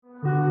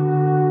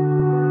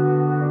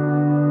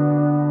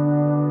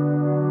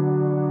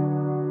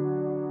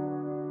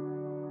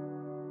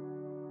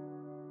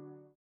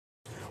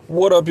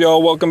What up,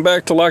 y'all? Welcome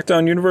back to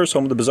Lockdown Universe,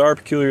 home of the bizarre,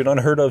 peculiar, and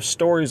unheard of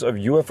stories of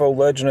UFO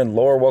legend and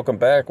lore. Welcome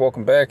back.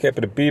 Happy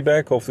to be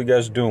back. Hopefully you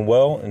guys are doing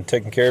well and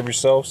taking care of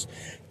yourselves.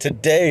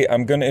 Today,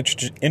 I'm going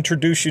to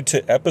introduce you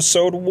to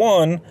episode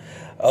 1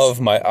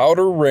 of my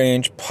Outer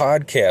Range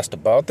podcast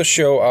about the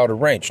show Outer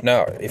Range.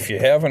 Now, if you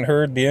haven't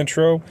heard the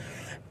intro,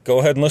 go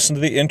ahead and listen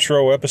to the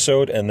intro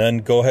episode and then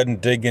go ahead and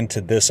dig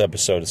into this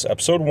episode. It's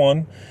episode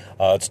 1.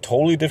 It's a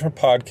totally different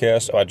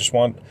podcast. I just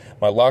want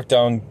my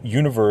Lockdown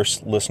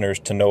Universe listeners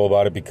to know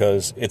about it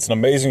because it's an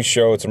amazing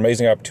show. It's an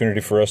amazing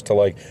opportunity for us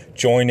to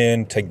join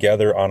in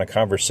together on a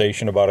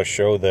conversation about a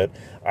show that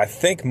I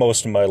think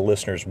most of my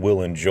listeners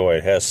will enjoy.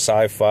 It has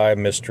sci-fi,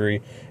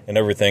 mystery, and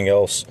everything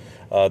else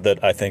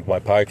that I think my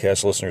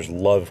podcast listeners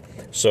love.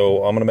 So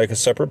I'm going to make a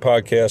separate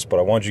podcast, but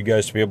I want you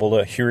guys to be able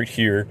to hear it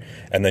here,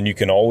 and then you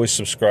can always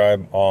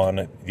subscribe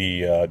on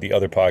the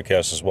other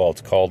podcast as well.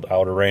 It's called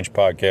Outer Range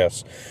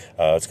Podcast.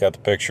 It's got the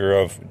picture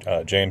of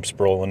James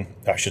Brolin.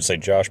 I should say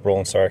Josh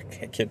Brolin. Sorry, I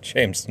can't get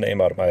James' name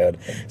out of my head.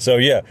 So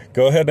yeah,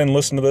 go ahead and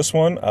listen to this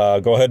one.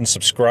 Go ahead and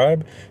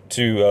subscribe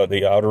to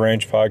the Outer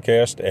Range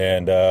Podcast,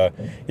 and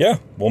yeah,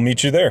 we'll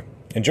meet you there.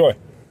 Enjoy.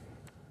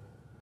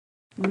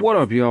 What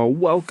up, y'all?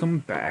 Welcome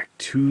back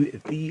to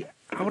the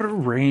Outer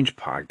Range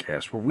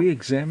Podcast, where we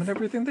examine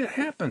everything that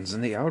happens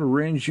in the Outer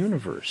Range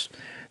universe.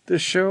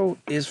 This show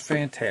is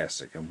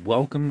fantastic, and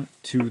welcome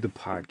to the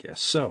podcast.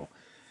 So,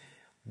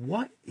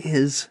 what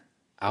is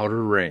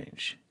Outer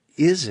Range?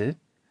 Is it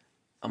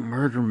a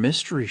murder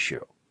mystery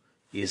show?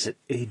 Is it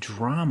a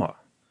drama?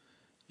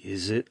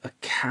 Is it a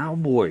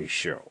cowboy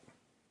show?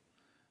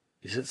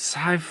 Is it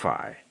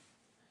sci-fi?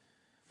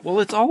 Well,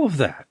 it's all of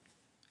that.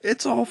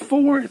 It's all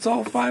 4, it's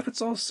all 5,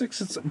 it's all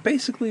 6. It's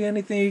basically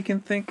anything you can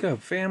think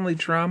of. Family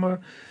drama.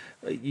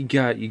 You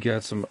got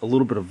a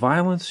little bit of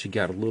violence. You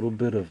got a little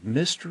bit of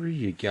mystery.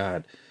 You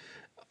got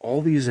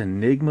all these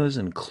enigmas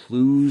and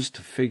clues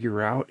to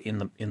figure out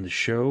in the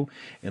show.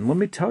 And let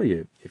me tell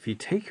you, if you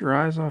take your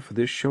eyes off of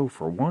this show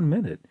for 1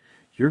 minute,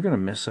 you're going to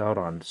miss out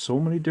on so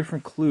many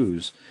different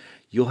clues.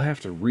 You'll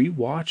have to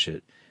rewatch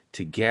it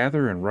to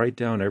gather and write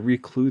down every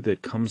clue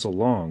that comes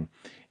along,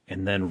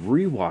 and then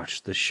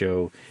rewatch the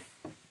show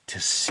to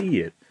see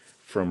it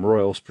from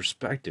Royal's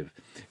perspective.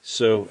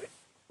 So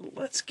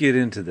let's get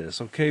into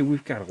this. Okay,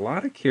 we've got a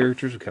lot of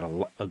characters. We've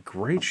got a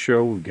great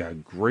show. We've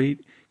got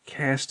great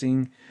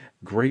casting,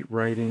 great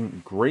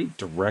writing, great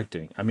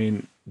directing. I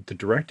mean, the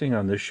directing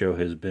on this show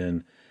has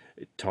been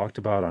talked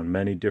about on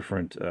many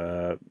different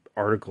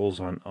articles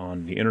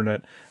on the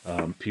internet.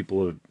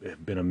 People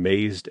have been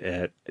amazed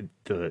at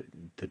the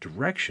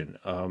direction.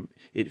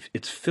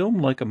 It's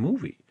filmed like a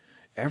movie.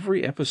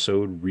 Every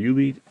episode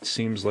really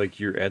seems like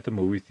you're at the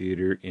movie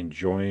theater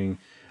enjoying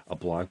a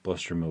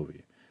blockbuster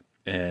movie.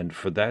 And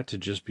for that to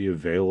just be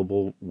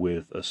available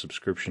with a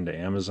subscription to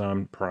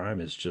Amazon Prime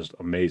is just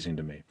amazing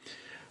to me.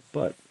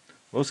 But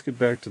let's get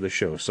back to the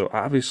show. So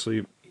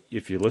obviously,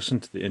 if you listen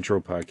to the intro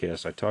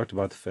podcast, I talked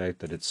about the fact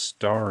that it's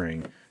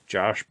starring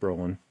Josh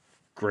Brolin,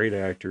 great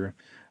actor,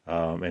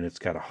 and it's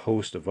got a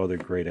host of other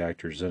great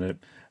actors in it.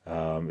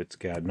 It's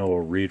got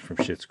Noah Reid from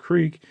Schitt's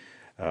Creek,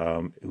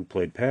 who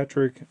played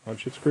Patrick on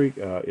Schitt's Creek.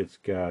 It's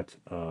got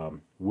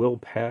Will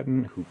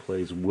Patton, who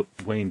plays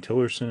Wayne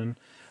Tillerson.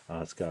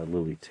 It's got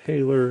Lily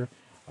Taylor.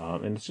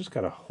 And it's just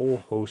got a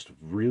whole host of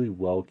really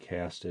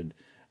well-casted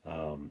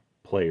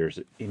players,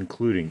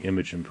 including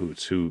Imogen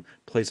Poots, who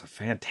plays a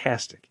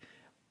fantastic,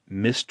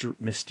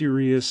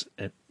 mysterious,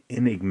 and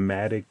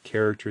enigmatic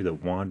character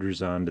that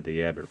wanders onto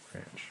the Abbott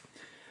Ranch.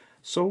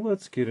 So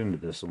let's get into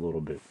this a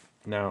little bit.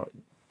 Now,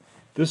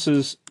 this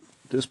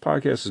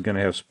podcast is going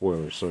to have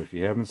spoilers, so if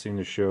you haven't seen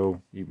the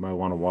show, you might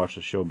want to watch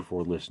the show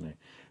before listening,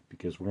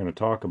 because we're going to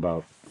talk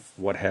about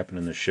what happened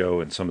in the show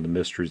and some of the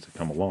mysteries that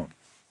come along.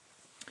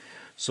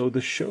 So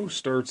the show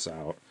starts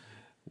out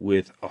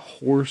with a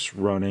horse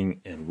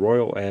running and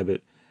Royal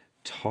Abbott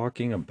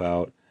talking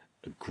about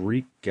a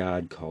Greek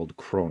god called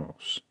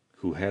Kronos,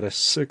 who had a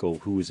sickle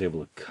who was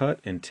able to cut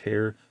and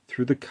tear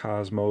through the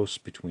cosmos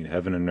between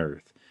heaven and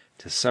earth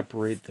to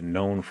separate the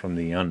known from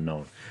the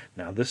unknown.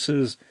 Now, this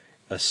is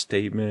a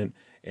statement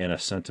and a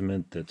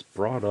sentiment that's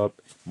brought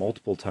up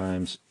multiple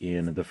times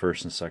in the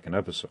first and second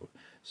episode.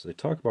 So they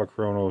talk about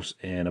Kronos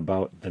and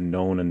about the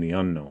known and the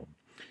unknown.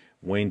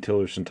 Wayne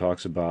Tillerson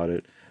talks about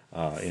it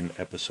in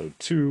episode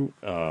 2,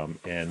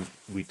 and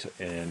we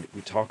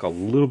talk a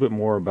little bit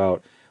more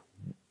about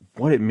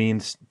what it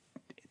means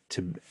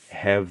to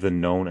have the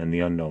known and the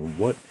unknown.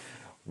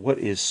 What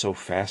is so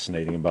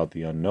fascinating about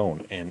the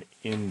unknown? And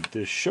in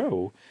this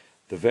show,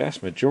 the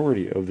vast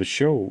majority of the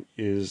show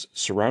is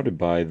surrounded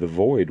by the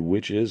void,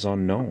 which is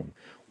unknown.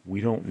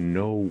 We don't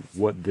know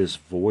what this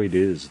void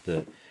is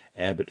that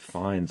Abbott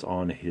finds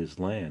on his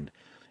land.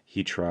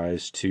 He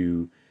tries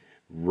to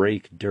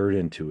rake dirt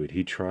into it.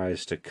 He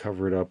tries to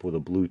cover it up with a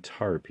blue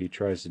tarp. He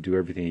tries to do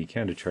everything he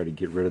can to try to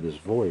get rid of this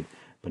void,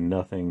 but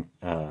nothing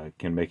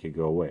can make it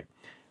go away.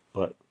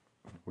 But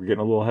we're getting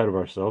a little ahead of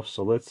ourselves,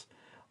 so let's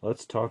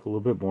talk a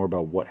little bit more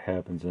about what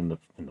happens in the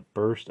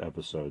first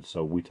episode.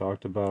 So we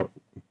talked about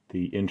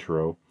the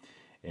intro,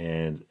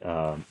 and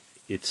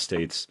it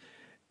states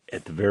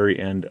at the very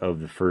end of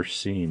the first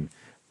scene,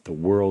 the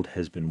world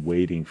has been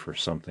waiting for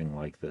something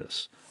like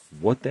this.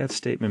 What that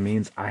statement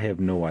means, I have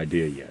no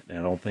idea yet, and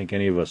I don't think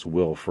any of us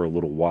will for a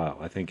little while.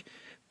 I think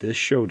this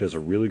show does a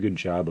really good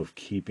job of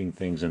keeping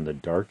things in the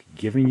dark,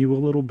 giving you a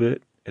little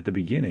bit at the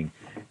beginning,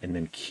 and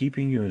then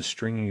keeping you and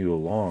stringing you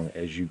along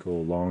as you go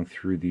along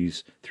through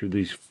these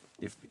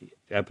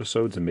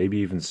episodes and maybe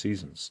even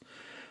seasons.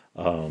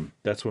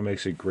 That's what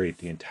makes it great.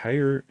 The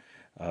entire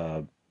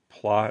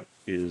plot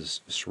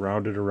is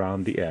surrounded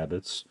around the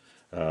Abbotts.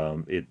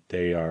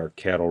 They are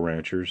cattle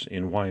ranchers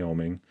in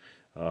Wyoming.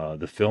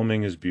 The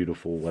filming is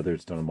beautiful, whether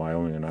it's done in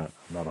Wyoming or not.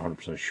 I'm not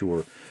 100%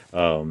 sure,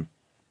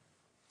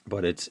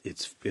 but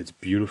it's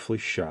beautifully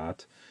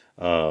shot.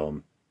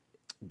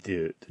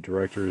 The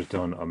director has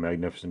done a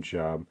magnificent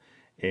job,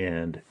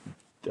 and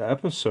the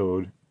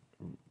episode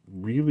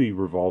really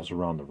revolves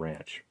around the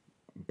ranch,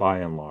 by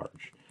and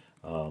large,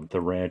 the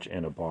ranch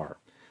and a bar.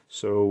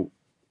 So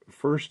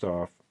first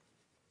off,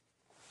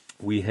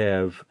 we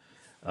have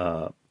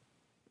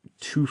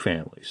two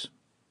families.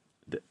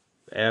 The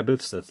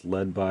Abbotts, that's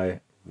led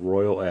by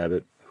Royal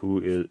Abbott,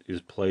 who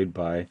is played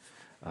by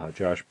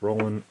Josh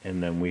Brolin,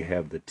 and then we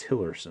have the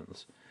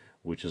Tillersons,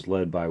 which is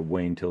led by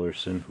Wayne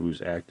Tillerson,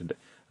 who's acted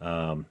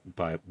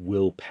by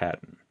Will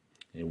Patton.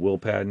 And Will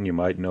Patton, you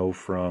might know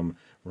from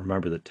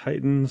Remember the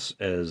Titans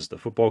as the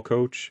football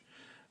coach,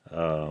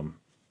 and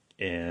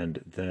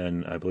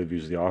then I believe he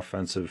was the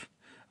offensive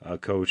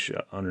coach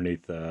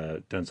underneath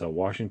Denzel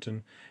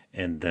Washington,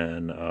 and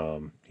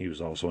then he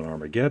was also in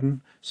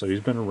Armageddon. So he's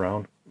been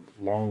around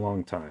a long,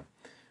 long time,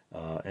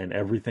 and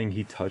everything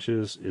he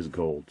touches is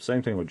gold.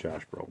 Same thing with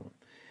Josh Brolin.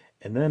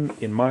 And then,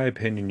 in my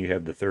opinion, you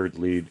have the third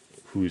lead,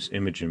 who's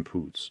Imogen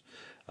Poots.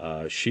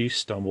 She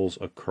stumbles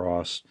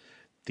across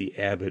the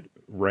Abbott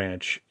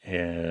Ranch,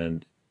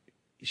 and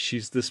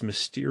she's this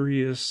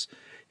mysterious,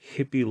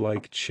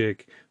 hippie-like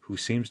chick who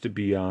seems to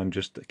be on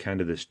just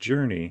kind of this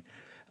journey,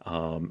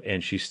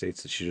 and she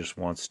states that she just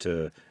wants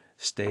to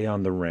stay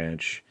on the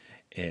ranch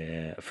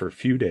for a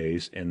few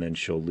days, and then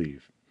she'll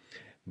leave.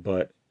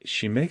 But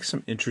she makes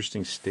some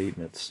interesting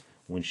statements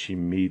when she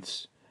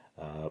meets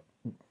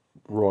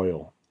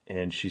Royal,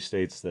 and she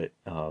states that,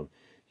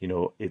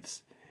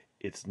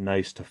 it's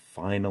nice to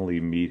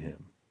finally meet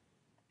him.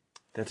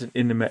 That's an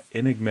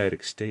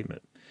enigmatic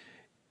statement.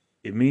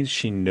 It means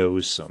she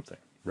knows something,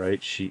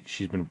 right?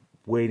 She's been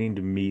waiting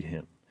to meet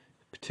him,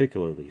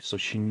 particularly. So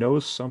she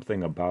knows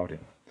something about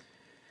him.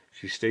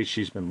 She states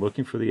she's been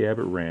looking for the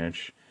Abbott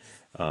Ranch.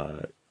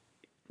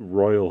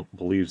 Royal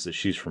believes that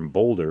she's from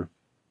Boulder,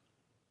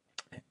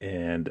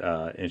 and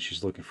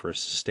she's looking for a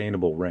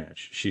sustainable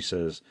ranch. She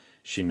says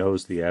she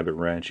knows the Abbott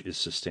Ranch is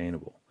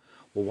sustainable.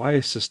 Well, why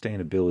is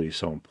sustainability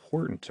so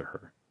important to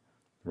her,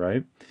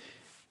 right?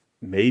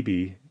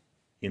 Maybe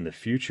in the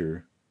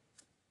future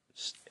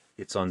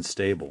it's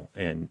unstable,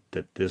 and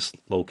that this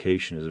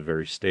location is a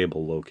very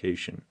stable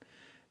location.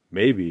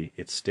 Maybe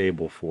it's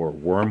stable for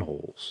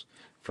wormholes,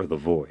 for the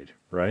void,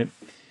 right?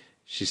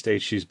 She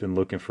states she's been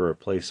looking for a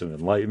place of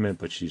enlightenment,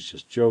 but she's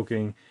just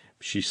joking.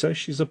 She says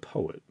she's a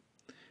poet.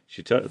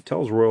 She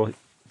tells Royal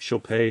she'll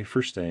pay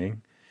for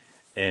staying,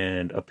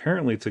 and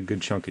apparently it's a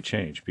good chunk of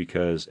change,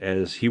 because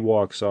as he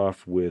walks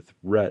off with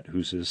Rhett,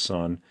 who's his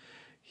son,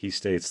 he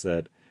states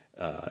that,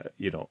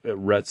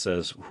 Rhett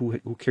says, who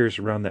carries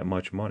around that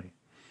much money?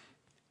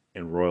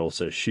 And Royal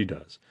says she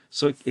does.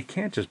 So it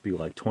can't just be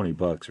like $20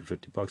 or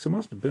 $50. It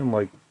must have been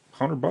like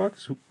 $100,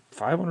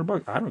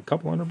 $500, I don't know, a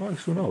couple $100,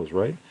 who knows,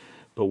 right?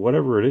 But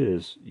whatever it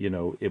is,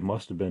 it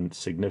must have been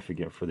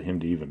significant for him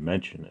to even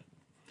mention it.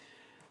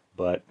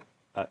 But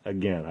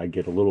again, I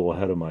get a little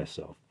ahead of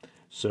myself.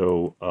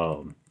 So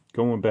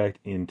going back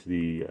into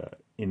the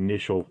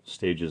initial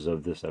stages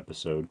of this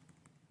episode,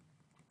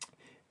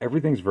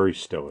 everything's very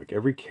stoic.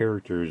 Every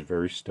character is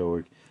very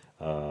stoic.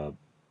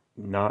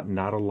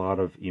 Not a lot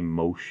of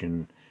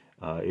emotion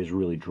is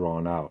really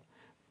drawn out.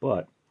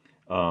 But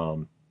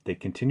they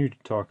continue to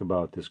talk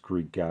about this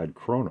Greek god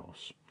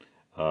Kronos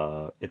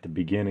at the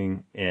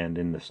beginning and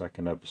in the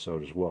second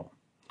episode as well.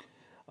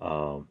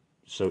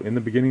 So in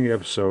the beginning of the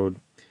episode,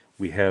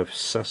 we have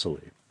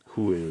Cecily,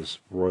 who is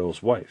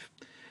Royal's wife,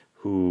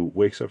 who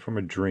wakes up from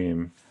a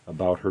dream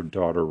about her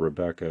daughter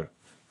Rebecca,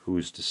 who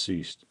is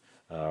deceased.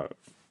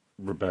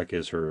 Rebecca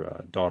is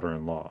her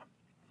daughter-in-law,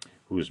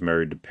 who is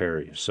married to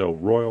Perry. So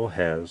Royal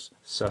has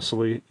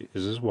Cecily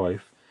is his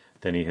wife,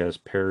 then he has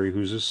Perry,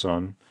 who's his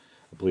son.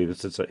 I believe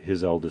it's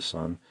his eldest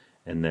son,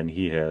 and then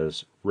he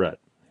has Rhett,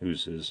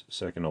 who's his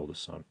second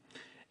oldest son.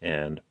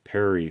 And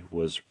Perry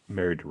was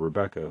married to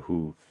Rebecca,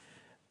 who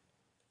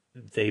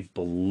they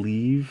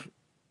believe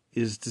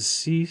is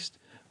deceased,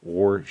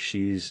 or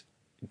she's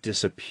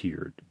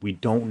disappeared. We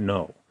don't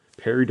know.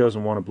 Perry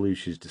doesn't want to believe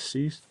she's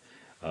deceased.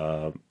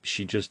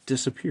 She just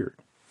disappeared.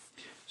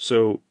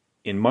 So,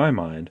 in my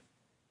mind,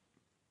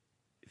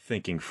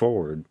 thinking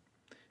forward,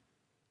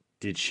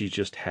 did she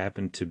just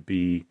happen to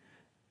be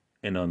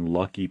an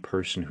unlucky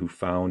person who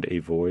found a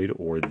void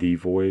or the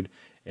void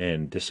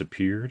and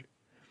disappeared?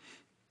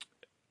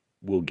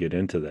 We'll get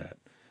into that.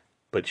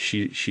 but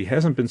she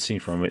hasn't been seen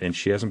from it, and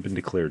she hasn't been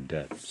declared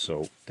dead.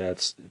 So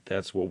that's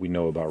what we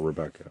know about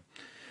Rebecca.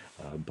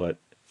 But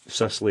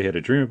Cecily had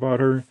a dream about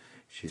her.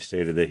 She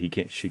stated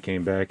that she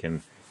came back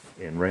and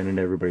ran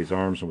into everybody's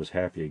arms and was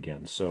happy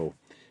again. So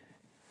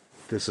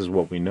this is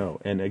what we know.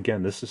 And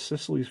again, this is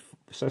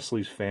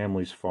Cecily's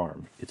family's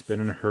farm. It's been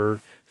in her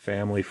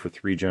family for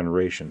 3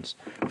 generations.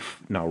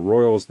 Now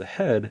Royal's the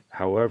head.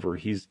 However,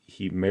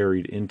 he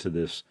married into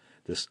this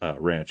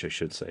ranch, I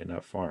should say,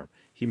 not farm.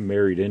 He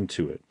married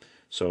into it.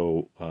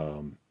 So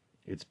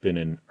it's been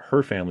in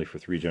her family for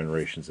 3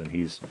 generations, and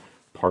he's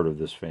part of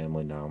this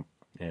family now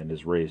and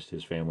has raised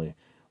his family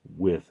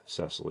with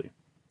Cecily.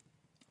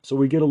 So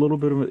we get a little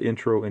bit of an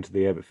intro into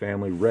the Abbott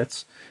family.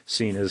 Rhett's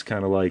seen as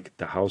kind of like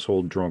the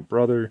household drunk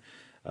brother.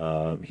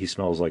 He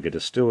smells like a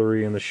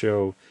distillery in the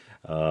show.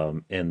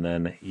 And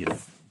then,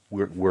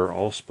 we're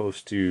all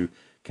supposed to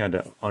kind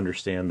of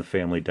understand the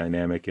family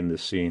dynamic in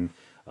this scene.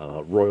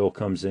 Royal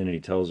comes in and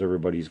he tells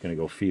everybody he's going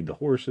to go feed the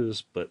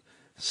horses. But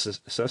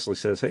Cecily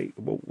says, hey,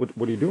 what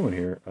are you doing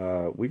here?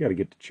 We got to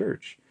get to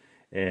church.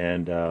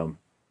 And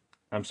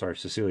I'm sorry,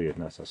 Cecilia,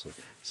 not Cecily.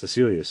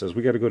 Cecilia says,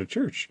 we got to go to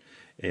church.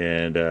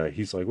 And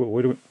he's like,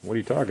 what are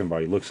you talking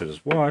about? He looks at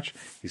his watch.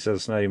 He says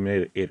it's not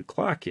even 8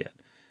 o'clock yet.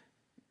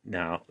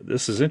 Now,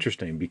 this is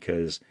interesting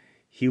because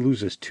he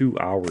loses 2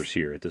 hours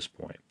here at this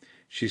point.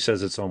 She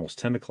says it's almost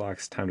 10 o'clock.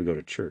 It's time to go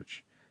to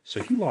church.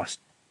 So he lost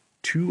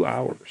 2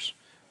 hours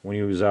when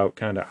he was out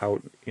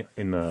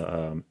in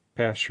the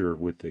pasture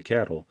with the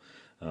cattle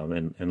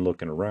and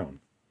looking around.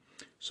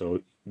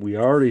 So we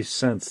already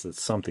sense that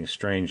something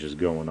strange is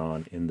going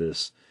on in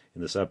this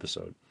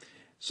episode.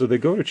 So they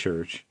go to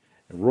church,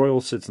 and Royal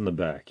sits in the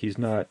back. He's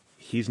not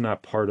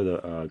part of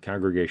the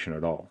congregation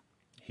at all.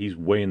 He's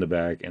way in the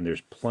back, and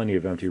there's plenty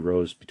of empty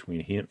rows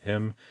between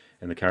him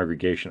and the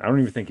congregation. I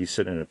don't even think he's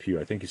sitting in a pew.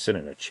 I think he's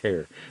sitting in a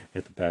chair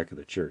at the back of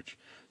the church.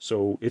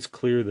 So it's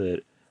clear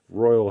that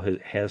Royal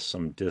has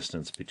some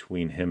distance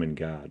between him and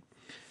God,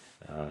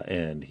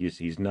 and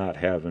he's not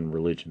having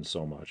religion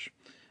so much.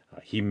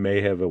 He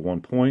may have at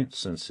one point,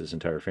 since his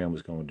entire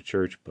family's going to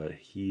church, but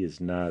he's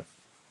not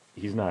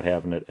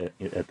having it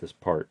at this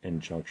part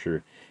and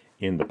juncture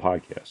in the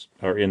podcast,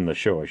 or in the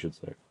show, I should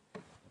say.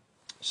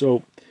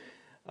 So,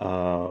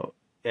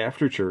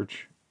 after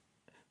church,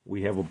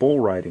 we have a bull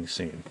riding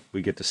scene.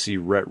 We get to see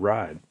Rhett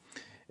ride,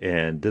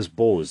 and this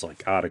bull is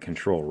like out of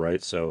control,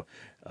 right? So,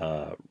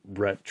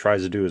 Rhett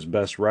tries to do his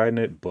best riding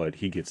it, but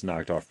he gets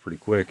knocked off pretty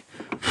quick,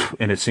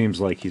 and it seems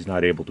like he's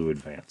not able to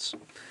advance.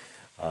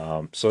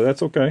 So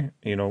that's okay.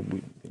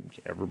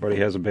 Everybody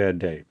has a bad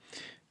day.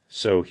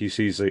 So he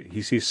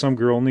sees some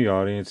girl in the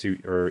audience,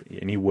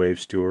 and he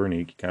waves to her, and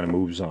he kind of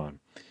moves on.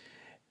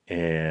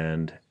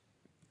 And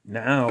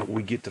now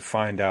we get to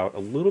find out a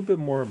little bit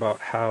more about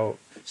how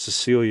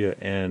Cecilia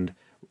and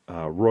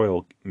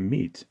Royal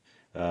meet.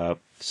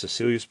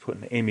 Cecilia's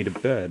putting Amy to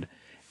bed,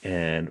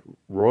 and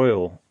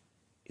Royal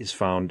is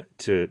found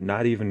to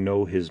not even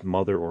know his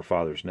mother or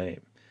father's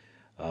name.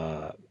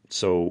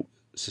 So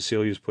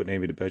Cecilia's putting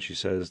Amy to bed. She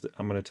says,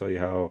 I'm going to tell you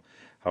how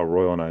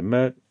Royal and I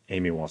met.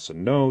 Amy wants to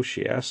know.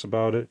 She asks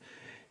about it.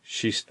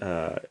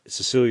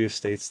 Cecilia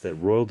states that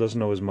Royal doesn't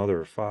know his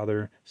mother or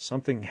father.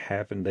 Something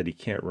happened that he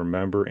can't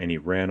remember, and he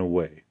ran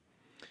away.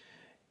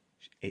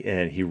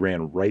 And he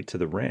ran right to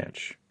the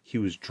ranch. He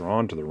was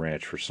drawn to the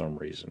ranch for some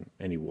reason,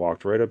 and he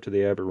walked right up to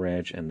the Abbott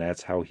Ranch, and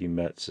that's how he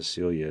met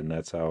Cecilia, and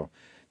that's how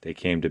they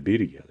came to be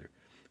together,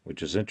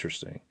 which is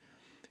interesting.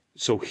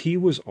 So he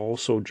was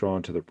also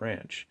drawn to the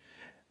ranch.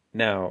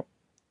 Now,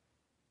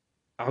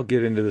 I'll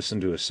get into this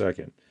into a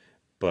second,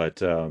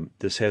 but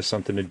this has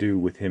something to do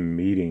with him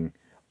meeting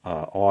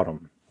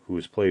Autumn, who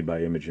is played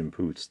by Imogen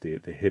Poots, the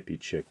hippie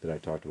chick that I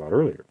talked about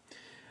earlier.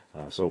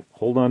 So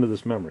hold on to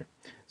this memory.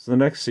 So the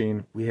next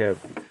scene, we have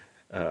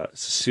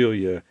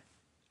Cecilia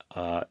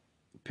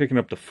picking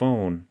up the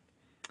phone,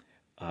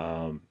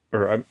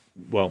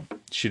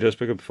 she does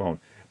pick up the phone,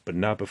 but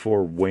not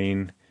before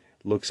Wayne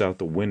looks out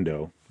the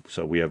window.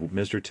 So we have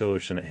Mr.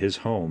 Tillerson at his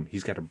home.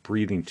 He's got a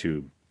breathing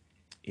tube,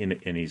 and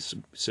he's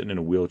sitting in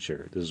a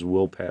wheelchair. This is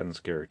Will Patton's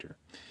character.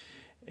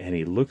 And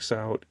he looks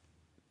out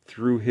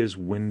through his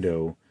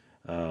window,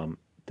 I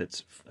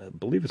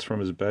believe it's from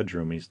his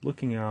bedroom. He's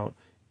looking out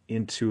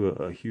into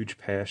a huge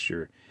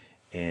pasture,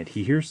 and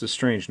he hears this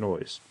strange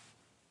noise.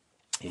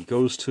 He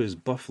goes to his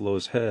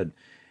buffalo's head,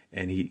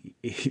 and he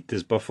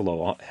this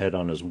buffalo head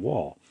on his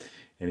wall,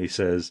 and he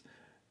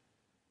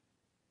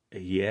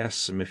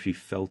asks him if he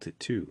felt it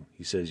too.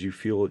 He says, "You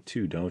feel it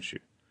too, don't you?"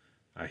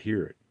 "I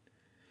hear it."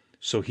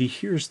 So he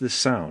hears this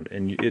sound,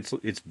 and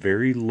it's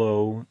very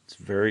low.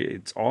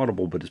 It's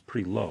audible, but it's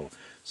pretty low.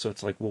 So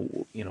it's like,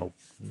 well,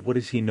 what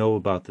does he know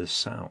about this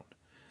sound?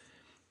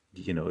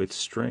 It's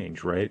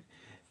strange, right?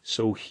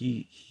 So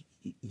you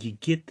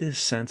get this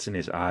sense in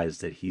his eyes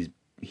that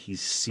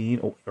he's seen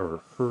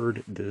or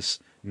heard this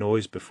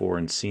noise before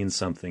and seen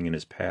something in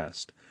his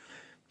past.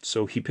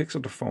 So he picks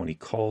up the phone. He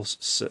calls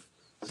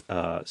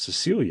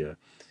Cecilia.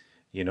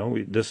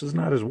 This is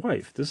not his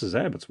wife. This is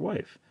Abbott's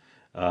wife.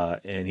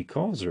 And he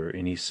calls her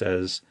and he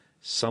says,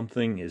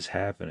 something is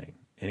happening.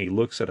 and he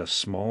looks at a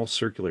small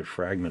circular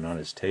fragment on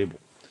his table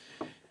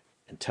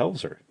and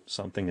tells her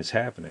something is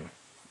happening.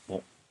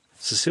 Well,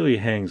 Cecilia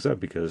hangs up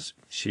because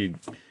she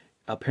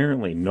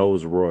apparently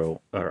knows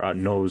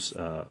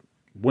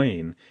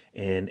Wayne,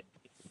 and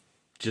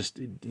just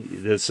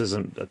this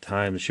isn't a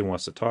time that she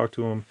wants to talk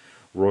to him.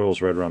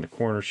 Royal's right around the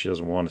corner. She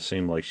doesn't want to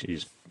seem like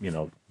she's,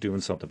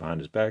 doing something behind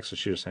his back, so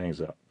she just hangs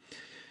up.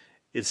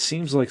 It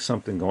seems like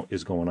something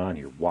is going on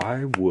here.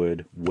 Why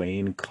would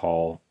Wayne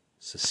call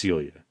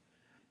Cecilia?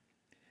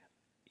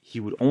 He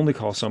would only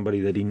call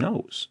somebody that he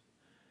knows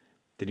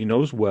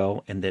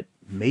well, and that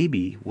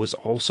maybe was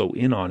also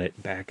in on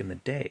it back in the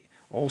day.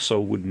 Also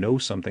would know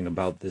something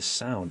about this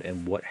sound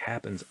and what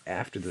happens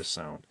after this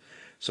sound.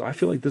 So I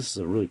feel like this is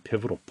a really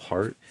pivotal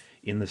part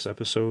in this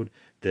episode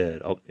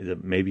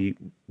that maybe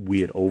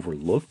we had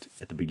overlooked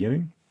at the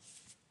beginning.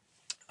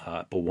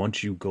 But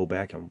once you go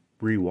back and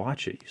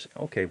rewatch it, you say,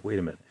 okay, wait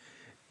a minute.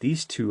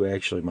 These two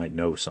actually might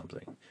know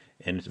something.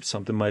 And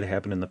something might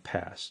happen in the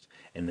past.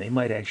 And they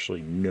might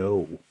actually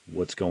know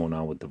what's going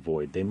on with the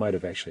Void. They might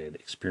have actually had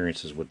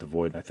experiences with the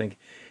Void. And I think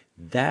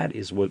that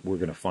is what we're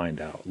going to find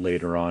out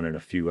later on in a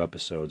few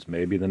episodes,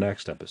 maybe the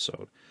next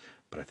episode.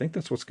 But I think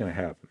that's what's going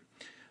to happen.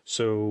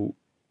 So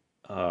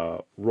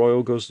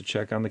Royal goes to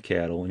check on the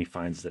cattle, and he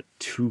finds that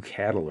 2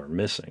 cattle are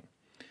missing.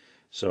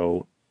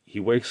 So he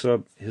wakes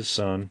up his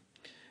son,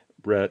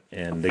 Brett,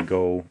 and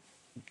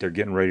they're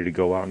getting ready to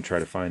go out and try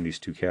to find these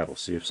 2 cattle,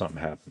 see if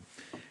something happened.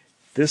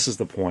 This is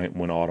the point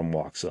when Autumn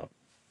walks up.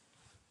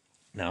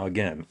 Now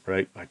again,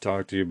 right, I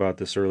talked to you about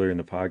this earlier in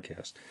the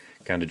podcast,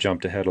 kind of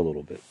jumped ahead a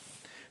little bit.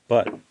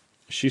 But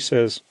she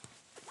says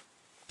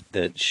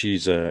that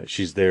she's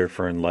there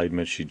for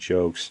enlightenment. She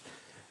jokes.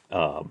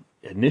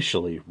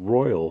 Initially,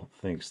 Royal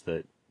thinks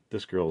that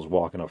this girl is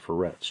walking up for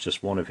Rhett. It's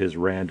just one of his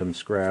random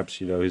scraps,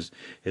 his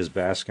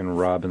Baskin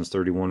Robbins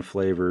 31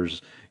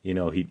 flavors.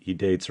 He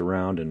dates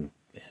around, and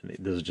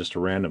this is just a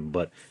random.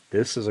 But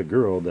this is a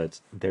girl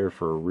that's there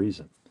for a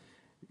reason,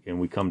 and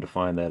we come to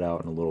find that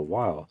out in a little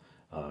while.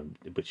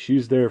 But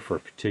she's there for a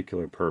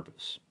particular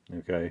purpose,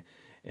 okay?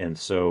 And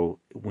so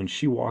when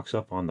she walks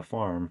up on the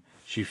farm,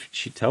 she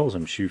tells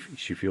him she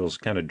feels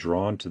kind of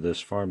drawn to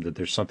this farm, that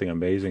there's something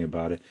amazing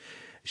about it.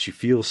 She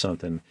feels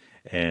something,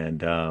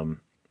 and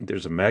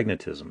there's a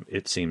magnetism,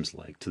 it seems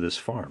like, to this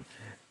farm.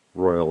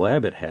 Royal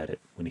Abbott had it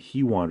when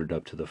he wandered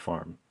up to the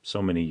farm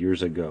so many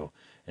years ago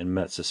and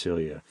met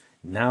Cecilia.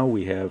 Now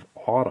we have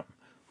Autumn,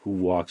 who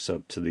walks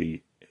up to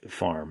the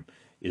farm,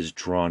 is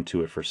drawn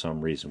to it for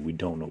some reason. We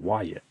don't know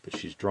why yet, but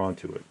she's drawn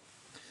to it.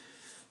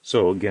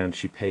 So again,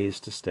 she pays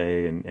to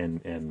stay,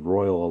 and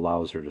Royal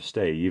allows her to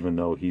stay, even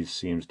though he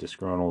seems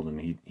disgruntled,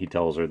 and he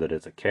tells her that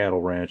it's a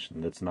cattle ranch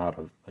and it's not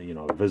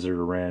a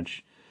visitor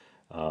ranch.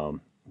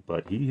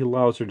 But he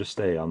allows her to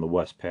stay on the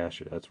West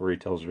Pasture. That's where he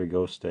tells her to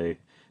go stay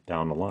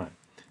down the line,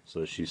 so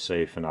that she's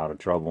safe and out of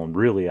trouble, and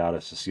really out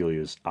of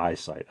Cecilia's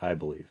eyesight, I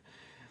believe.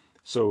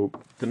 So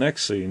the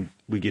next scene,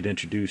 we get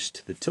introduced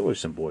to the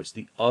Tillerson boys,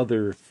 the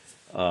other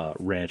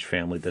ranch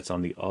family that's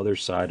on the other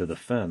side of the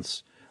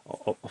fence,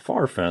 a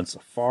far fence, a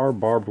far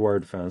barbed wire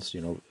fence.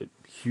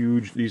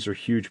 Huge. These are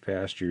huge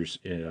pastures,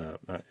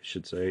 I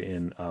should say,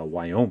 in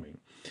Wyoming.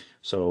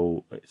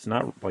 So it's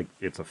not like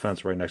it's a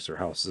fence right next to their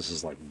house. This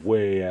is like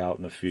way out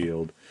in the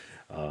field,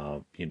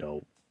 a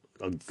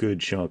good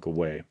chunk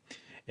away.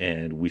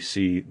 And we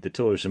see the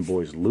Tillerson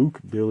boys, Luke,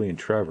 Billy, and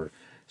Trevor,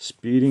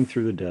 speeding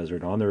through the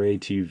desert on their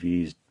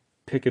ATVs,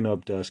 picking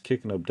up dust,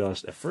 kicking up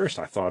dust. At first,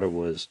 I thought it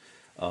was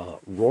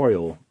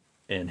Royal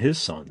and his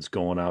sons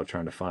going out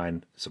trying to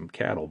find some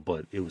cattle,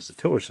 but it was the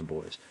Tillerson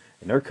boys.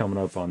 And they're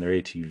coming up on their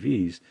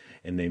ATVs,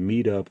 and they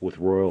meet up with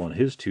Royal and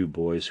his 2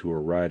 boys who are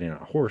riding on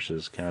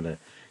horses, kind of,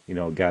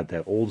 got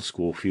that old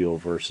school feel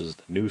versus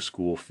the new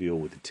school feel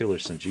with the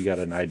Tillersons. You got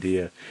an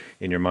idea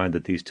in your mind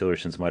that these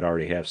Tillersons might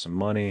already have some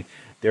money.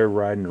 They're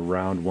riding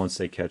around once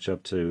they catch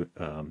up to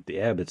the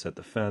Abbotts at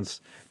the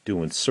fence,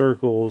 doing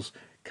circles,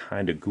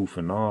 kind of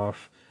goofing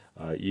off.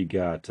 You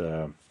got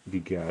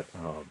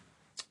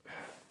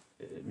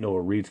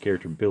Noah Reed's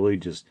character Billy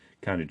just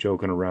kind of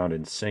joking around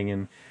and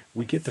singing.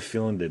 We get the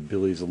feeling that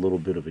Billy's a little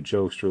bit of a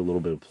jokester, a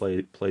little bit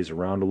of plays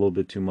around a little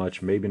bit too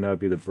much, maybe not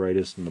be the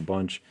brightest in the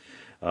bunch.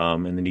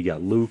 And then you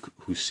got Luke,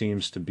 who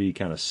seems to be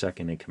kind of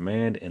second in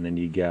command, and then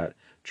you got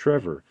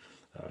Trevor,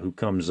 who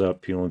comes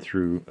up peeling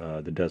through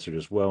the desert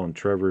as well. And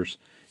Trevor's,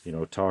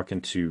 talking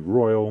to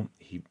Royal.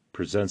 He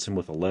presents him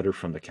with a letter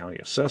from the county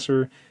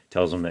assessor,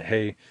 tells him that,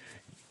 hey,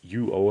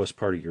 you owe us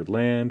part of your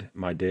land.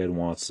 My dad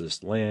wants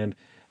this land.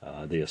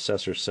 The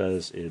assessor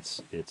says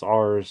it's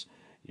ours.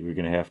 You're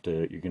gonna have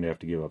to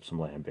give up some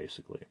land,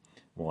 basically.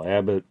 Well,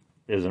 Abbott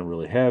isn't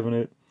really having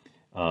it,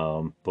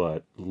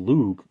 but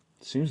Luke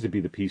seems to be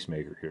the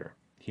peacemaker here.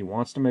 He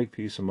wants to make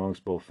peace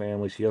amongst both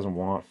families. He doesn't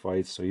want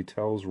fights, so he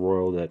tells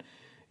Royal that,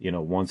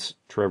 once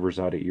Trevor's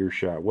out of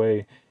earshot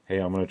way, hey,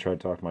 I'm gonna try to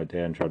talk to my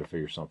dad and try to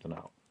figure something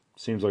out.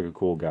 Seems like a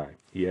cool guy.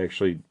 He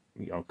actually,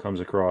 comes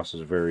across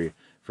as very,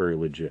 very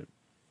legit.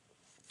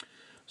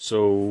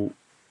 So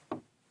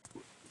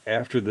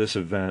after this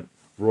event,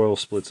 Royal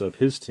splits up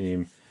his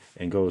team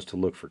and goes to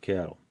look for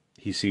cattle.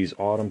 he sees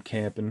Autumn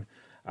camping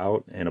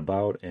out and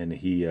about, and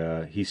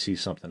he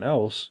sees something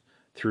else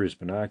through his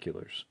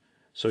binoculars.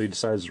 So he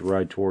decides to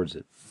ride towards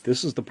it.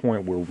 This is the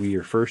point where we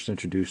are first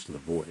introduced to the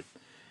Void.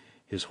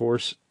 His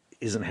horse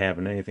isn't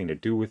having anything to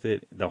do with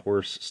it. The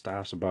horse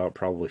stops about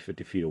probably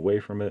 50 feet away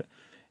from it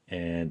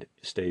and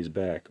stays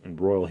back. And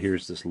Royal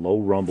hears this low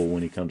rumble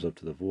when he comes up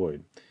to the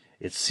Void.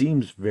 It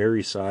seems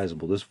very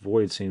sizable. This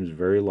Void seems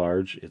very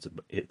large.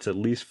 It's at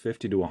least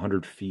 50 to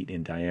 100 feet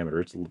in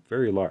diameter. It's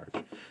very large.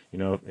 You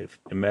know,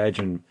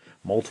 imagine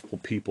multiple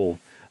people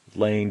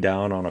laying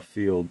down on a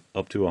field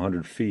up to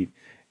 100 feet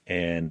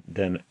and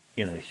then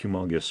in a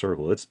humongous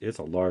circle. It's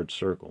a large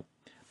circle.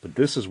 But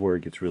this is where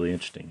it gets really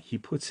interesting. He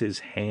puts his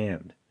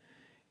hand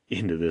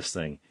into this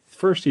thing.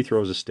 First he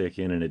throws a stick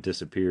in and it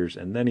disappears,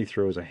 and then he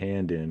throws a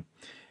hand in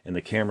and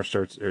the camera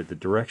starts, or the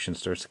direction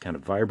starts to kind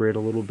of vibrate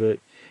a little bit,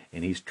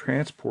 and he's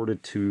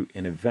transported to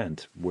an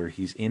event where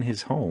he's in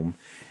his home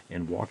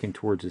and walking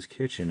towards his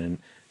kitchen, and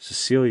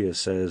Cecilia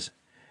says,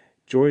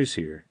 "Joy's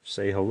here,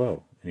 say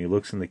hello." And he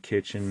looks in the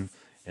kitchen,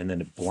 and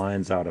then it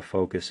blinds out of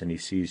focus, and he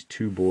sees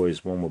two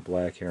boys, one with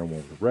black hair and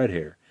one with red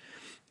hair.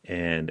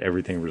 And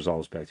everything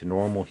resolves back to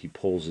normal. He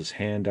pulls his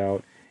hand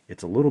out.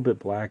 It's a little bit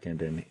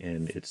blackened,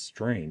 and it's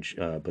strange,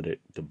 but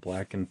the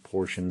blackened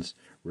portions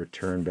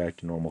return back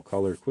to normal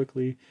color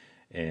quickly,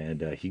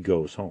 and he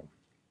goes home.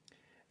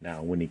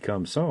 Now, when he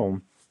comes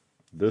home,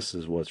 this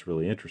is what's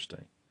really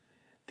interesting.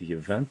 The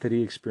event that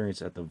he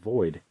experienced at the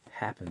Void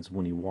happens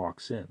when he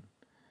walks in.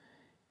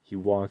 He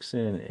walks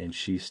in, and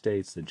she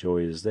states that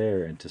Joy is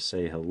there and to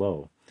say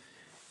hello.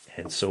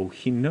 And so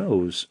he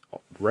knows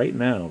right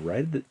now,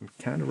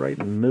 kind of right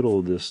in the middle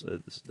of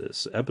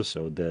this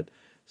episode, that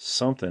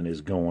something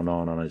is going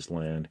on his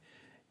land.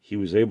 He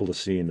was able to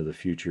see into the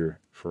future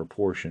for a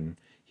portion.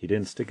 He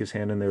didn't stick his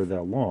hand in there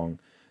that long,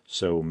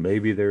 so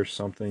maybe there's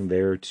something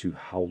there to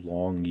how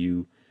long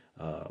you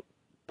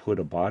put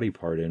a body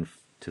part in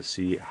to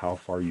see how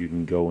far you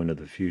can go into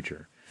the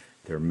future.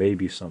 There may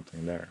be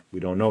something there. We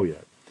don't know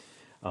yet.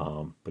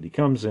 But he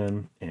comes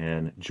in,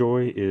 and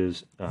Joy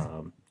is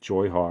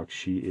Joy Hawk.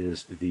 She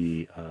is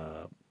the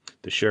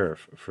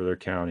sheriff for their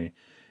county,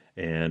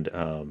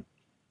 and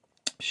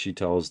she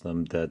tells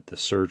them that the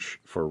search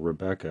for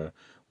Rebecca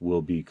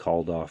will be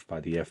called off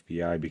by the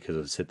FBI because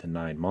it's hit the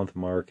 9-month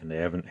mark and they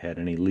haven't had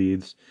any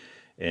leads.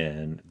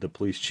 And the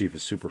police chief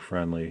is super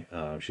friendly.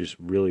 She's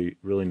really,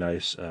 really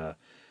nice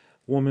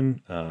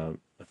woman.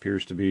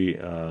 Appears to be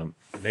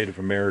Native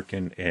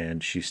American,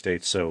 and she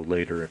states so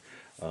later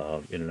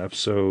in an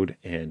episode.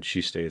 And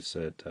she states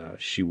that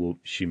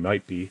she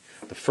might be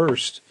the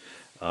first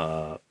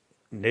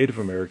Native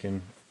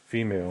American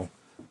female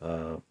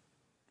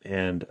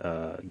and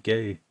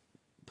gay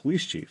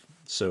police chief.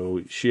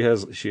 So she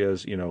has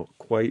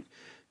quite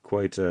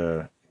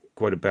a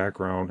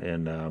background,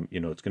 and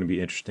it's going to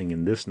be interesting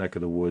in this neck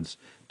of the woods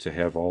to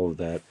have all of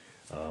that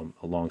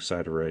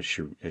alongside her as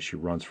she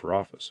runs for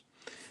office.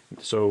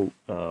 So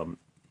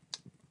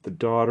the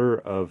daughter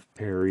of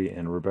Perry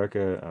and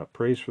Rebecca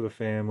prays for the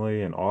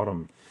family, and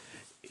Autumn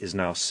is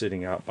now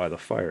sitting out by the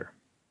fire,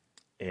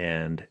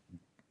 and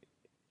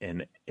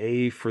an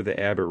A for the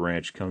Abbott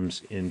Ranch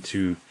comes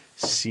into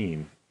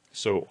scene.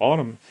 So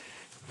Autumn,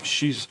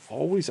 she's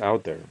always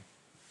out there.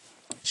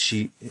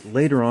 She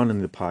later on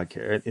in the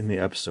podcast, in the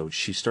episode,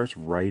 she starts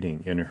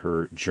writing in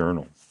her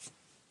journal.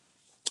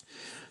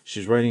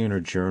 She's writing in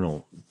her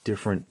journal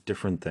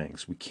different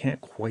things. We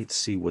can't quite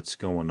see what's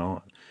going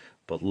on,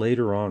 but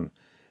later on,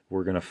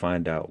 we're going to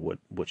find out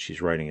what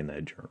she's writing in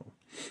that journal.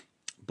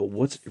 But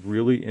what's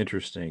really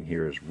interesting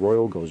here is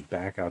Royal goes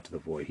back out to the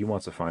Void. He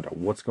wants to find out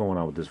what's going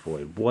on with this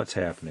Void, what's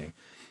happening.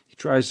 He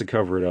tries to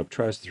cover it up,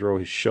 tries to throw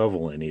his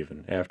shovel in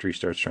even after he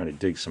starts trying to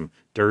dig some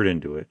dirt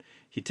into it.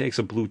 He takes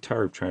a blue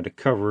tarp trying to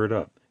cover it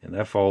up, and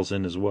that falls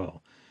in as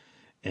well.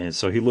 And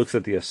so he looks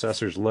at the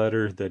assessor's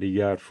letter that he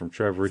got from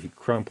Trevor. He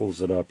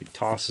crumples it up, he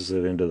tosses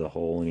it into the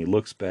hole, and he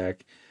looks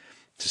back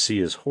to see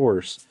his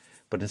horse.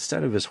 But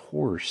instead of his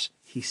horse,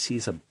 he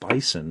sees a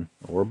bison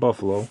or a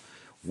buffalo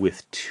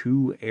with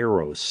 2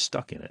 arrows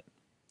stuck in it,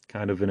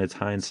 kind of in its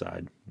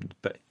hindside,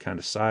 kind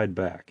of side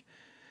back.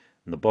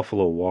 And the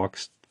buffalo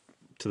walks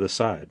to the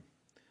side.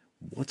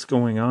 What's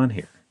going on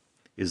here?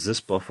 Is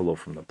this buffalo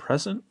from the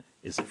present?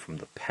 Is it from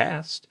the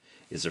past?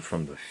 Is it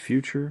from the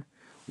future?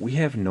 We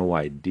have no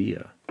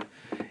idea.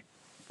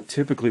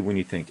 Typically, when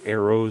you think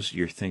arrows,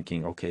 you're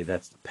thinking, okay,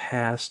 that's the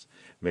past.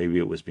 Maybe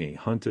it was being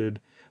hunted.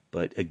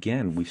 But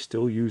again, we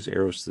still use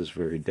arrows to this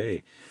very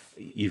day,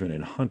 even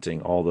in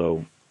hunting,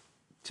 although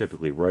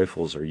typically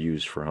rifles are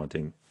used for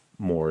hunting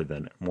more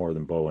than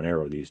bow and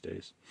arrow these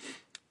days.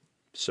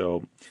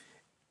 So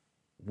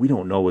we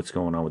don't know what's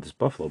going on with this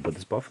buffalo, but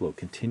this buffalo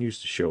continues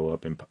to show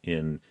up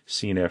in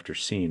scene after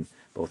scene,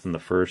 both in the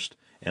first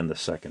and the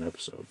second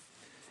episode.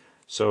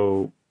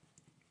 So,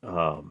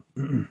 so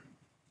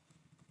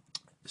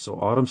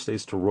Autumn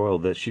states to Royal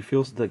that she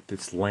feels like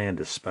this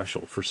land is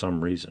special for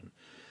some reason.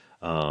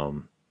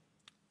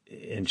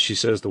 And she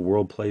says the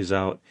world plays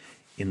out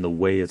in the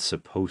way it's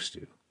supposed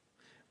to,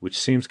 which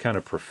seems kind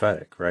of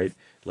prophetic, right?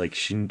 Like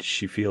she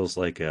feels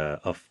like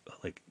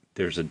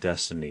there's a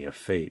destiny, a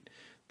fate,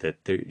 that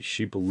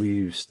she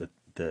believes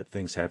that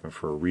things happen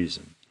for a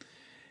reason.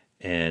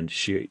 And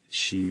she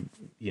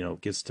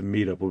gets to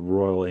meet up with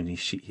Royal, and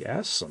she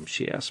asks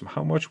him,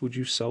 how much would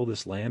you sell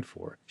this land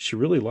for? She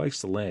really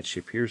likes the land. She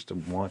appears to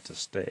want to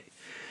stay.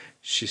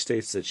 She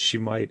states that she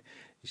might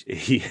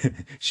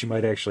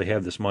actually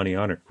have this money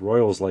on her.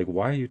 Royal's like,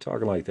 why are you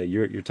talking like that?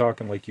 You're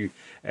talking like you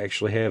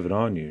actually have it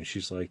on you. And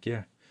she's like,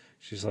 yeah.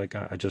 She's like,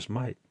 I just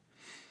might.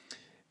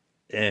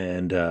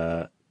 And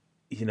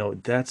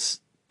that's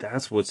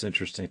what's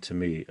interesting to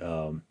me,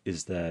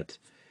 is that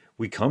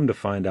we come to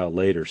find out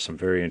later some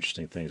very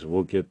interesting things.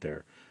 We'll get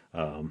there.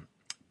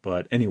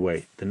 But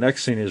anyway, the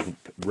next scene is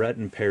Rhett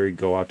and Perry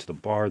go out to the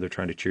bar. They're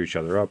trying to cheer each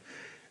other up.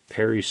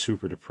 Perry's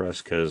super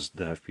depressed because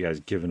the FBI's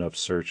given up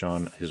search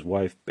on his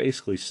wife,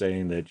 basically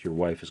saying that your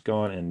wife is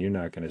gone and you're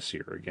not going to see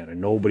her again,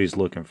 and nobody's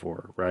looking for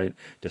her, right?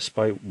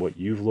 Despite what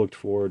you've looked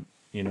for,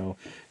 and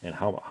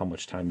how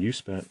much time you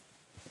spent,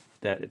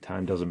 that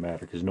time doesn't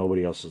matter because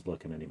nobody else is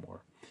looking anymore.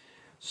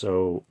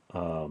 So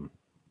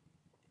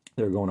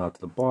they're going out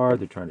to the bar.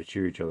 They're trying to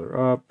cheer each other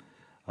up,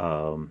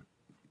 and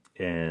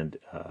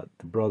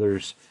the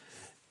brothers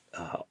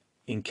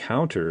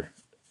encounter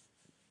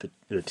the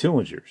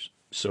Tillingers.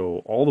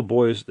 So all the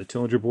boys, the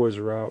Tillinger boys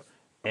are out,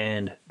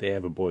 and the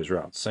Abbott boys are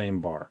out. Same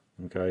bar,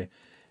 okay?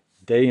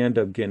 They end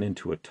up getting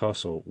into a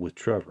tussle with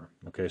Trevor,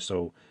 okay?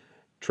 So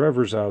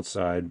Trevor's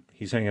outside.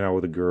 He's hanging out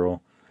with a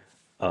girl.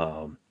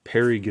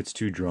 Perry gets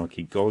too drunk.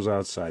 He goes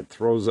outside,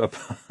 throws up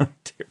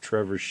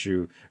Trevor's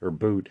shoe or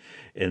boot,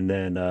 and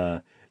then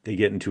they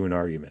get into an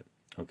argument,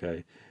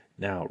 okay?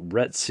 Now,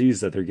 Rhett sees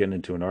that they're getting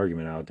into an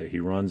argument out there. He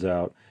runs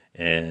out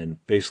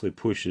and basically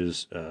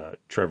pushes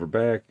Trevor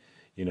back,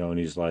 and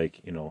he's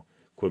like,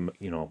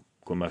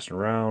 quit messing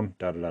around,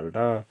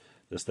 da-da-da-da-da,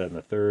 this, that, and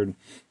the third.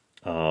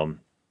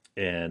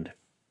 And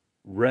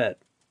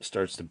Rhett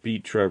starts to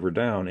beat Trevor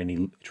down,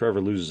 and Trevor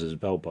loses his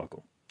belt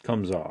buckle,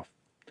 comes off.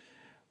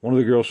 One of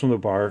the girls from the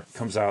bar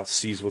comes out,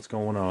 sees what's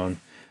going on,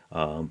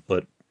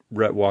 but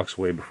Rhett walks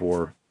away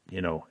before,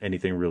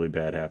 anything really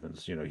bad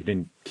happens. He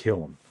didn't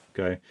kill him,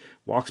 okay?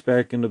 Walks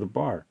back into the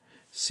bar,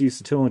 sees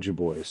the Tillinger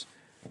boys,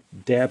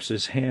 dabs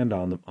his hand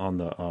on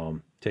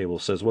the table,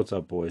 says, "What's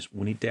up, boys?"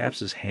 When he dabs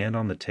his hand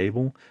on the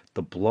table,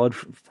 the blood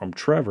from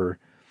Trevor,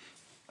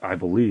 I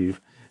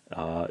believe,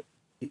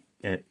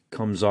 it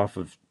comes off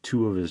of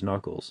two of his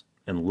knuckles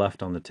and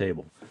left on the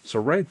table. So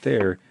right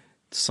there,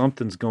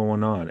 something's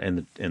going on,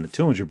 and the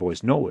Tillinger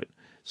boys know it.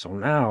 So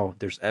now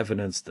there's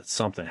evidence that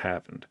something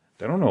happened.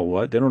 They don't know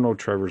what. They don't know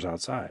Trevor's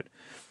outside,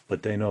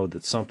 but they know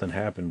that something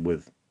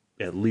happened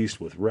at least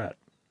with Rhett.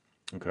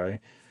 Okay,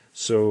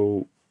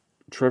 so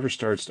Trevor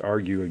starts to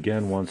argue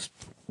again once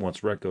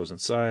Rhett goes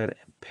inside,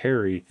 and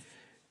Perry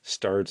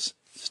starts.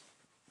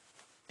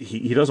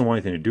 He doesn't want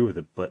anything to do with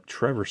it, but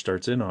Trevor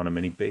starts in on him,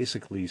 and he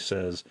basically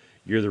says,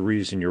 "You're the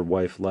reason your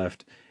wife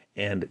left."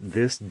 And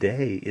this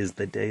day is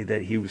the day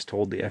that he was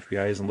told the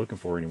FBI isn't looking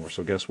for anymore.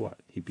 So guess what?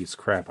 He beats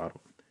the crap out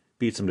of him.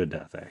 Beats him to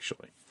death,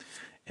 actually.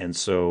 And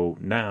so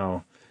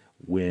now,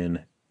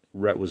 when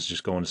Rhett was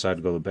just going inside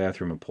to go to the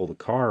bathroom and pull the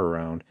car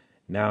around,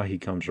 now he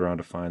comes around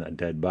to find a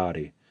dead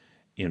body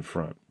in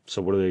front.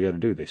 So what do they got to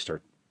do? They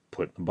start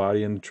putting the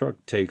body in the truck,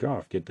 take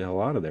off, get the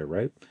hell out of there,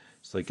 right?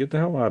 So they get the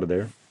hell out of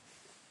there.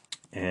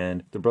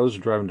 And the brothers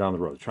are driving down the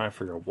road, trying to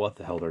figure out what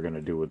the hell they're going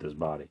to do with this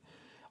body.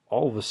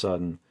 All of a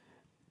sudden,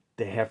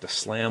 they have to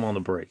slam on the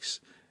brakes.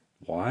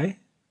 Why?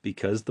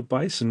 Because the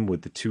bison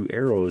with the two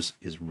arrows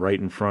is right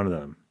in front of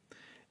them.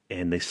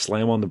 And they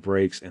slam on the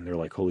brakes, and they're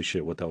like, holy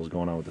shit, what the hell is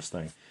going on with this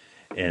thing?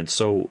 And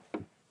so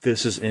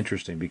this is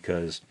interesting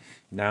because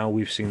now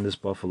we've seen this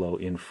buffalo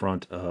in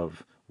front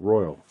of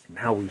Royal.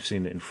 Now we've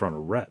seen it in front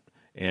of Rhett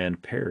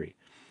and Perry.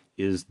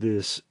 Is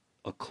this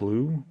a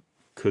clue?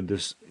 Could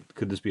this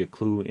be a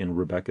clue in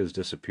Rebecca's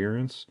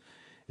disappearance?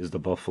 Is the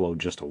buffalo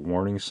just a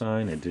warning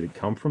sign, and did it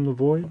come from the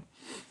void?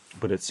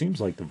 But it seems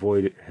like the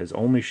void has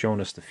only shown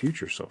us the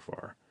future so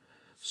far.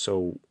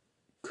 So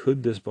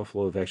could this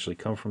buffalo have actually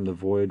come from the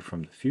void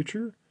from the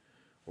future?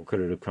 Or could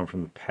it have come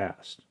from the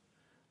past?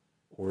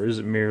 Or is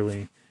it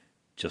merely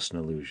just an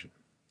illusion?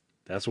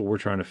 That's what we're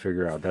trying to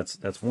figure out.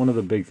 That's one of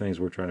the big things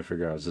we're trying to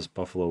figure out, is this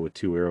buffalo with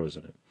two arrows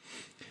in it.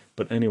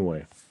 But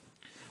anyway,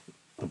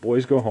 the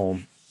boys go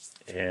home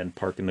and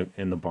park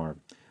in the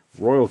barn.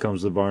 Royal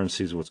comes to the barn and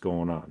sees what's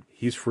going on.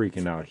 He's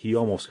freaking out. He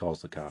almost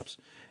calls the cops.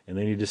 And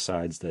then he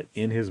decides that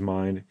in his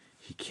mind,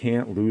 he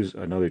can't lose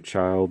another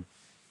child,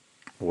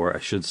 or I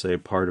should say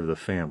part of the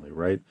family,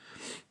 right?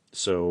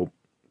 So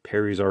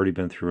Perry's already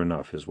been through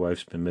enough. His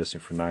wife's been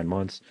missing for 9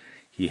 months.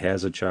 He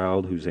has a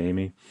child who's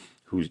Amy,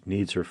 who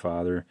needs her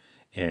father,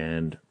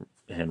 and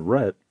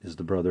Rhett is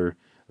the brother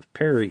of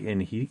Perry,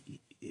 and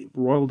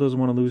Royal doesn't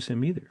want to lose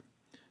him either.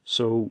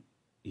 So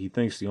he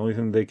thinks the only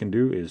thing they can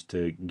do is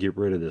to get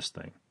rid of this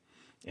thing.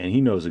 And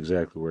he knows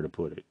exactly where to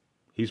put it.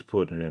 He's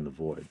putting it in the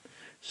void.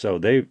 So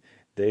they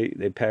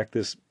pack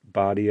this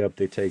body up,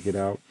 they take it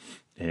out,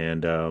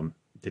 and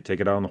they take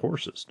it out on the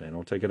horses. They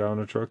don't take it out on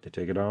the truck, they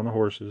take it out on the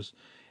horses,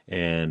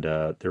 and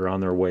they're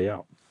on their way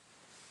out.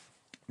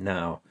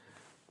 Now,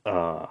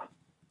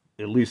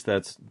 at least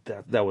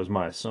that was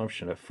my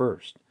assumption at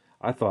first.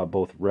 I thought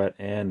both Rhett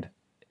and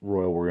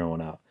Royal were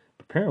going out.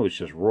 But apparently it's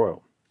just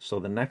Royal. So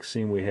the next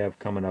scene we have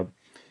coming up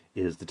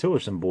is the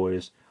Tillerson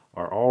boys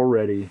are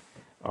already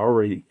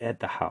at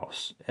the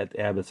house, at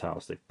Abbott's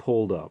house. They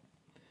pulled up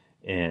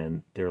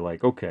and they're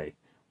like, okay,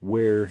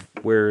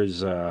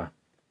 where's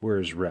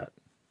Rhett?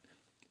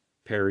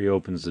 Perry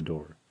opens the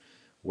door.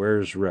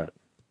 Where's Rhett?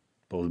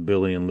 Both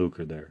Billy and Luke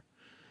are there.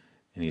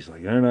 And he's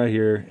like, they're not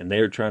here. And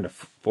they're trying to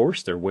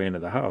force their way into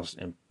the house.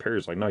 And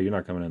Perry's like, no, you're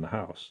not coming in the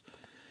house.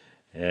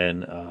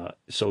 And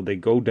so they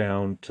go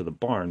down to the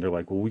barn. They're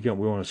like, well, we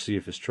want to see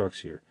if his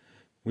truck's here.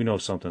 We know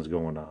something's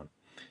going on.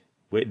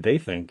 They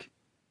think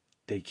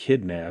they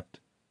kidnapped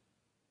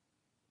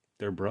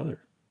their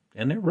brother.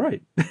 And they're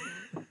right.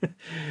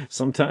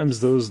 Sometimes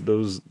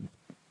those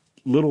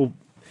little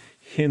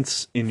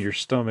hints in your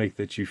stomach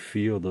that you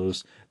feel,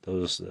 those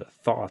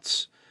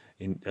thoughts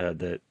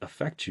that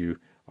affect you,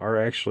 are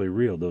actually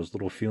real. Those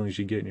little feelings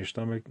you get in your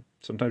stomach,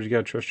 sometimes you got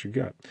to trust your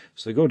gut.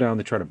 So they go down,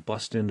 they try to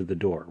bust into the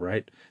door,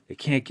 right? They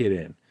can't get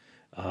in.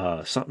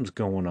 Something's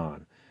going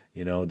on.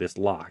 It's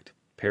locked.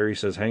 Perry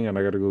says, hang on,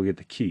 I got to go get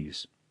the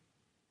keys.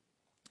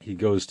 He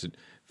goes to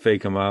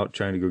fake them out,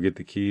 trying to go get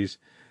the keys.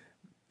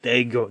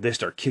 They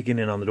start kicking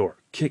in on the door,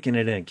 kicking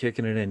it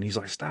in. He's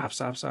like, stop.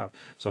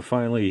 So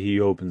finally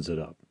he opens it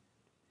up.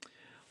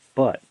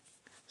 But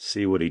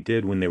see, what he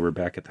did when they were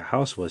back at the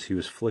house was he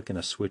was flicking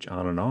a switch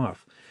on and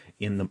off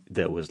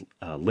that was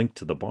linked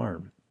to the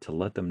barn to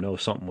let them know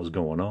something was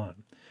going on.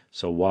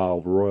 So while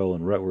Royal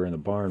and Rhett were in the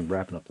barn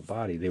wrapping up the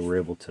body, they were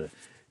able to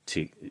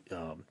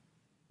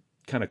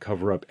kind of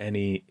cover up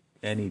any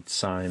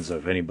signs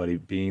of anybody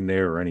being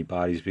there or any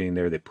bodies being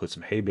there. They put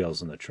some hay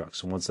bales in the truck.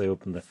 So once they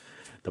opened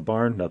the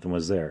barn, nothing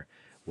was there.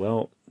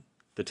 Well,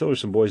 the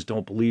Tillerson boys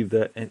don't believe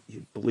that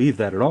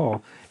at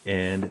all,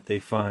 and they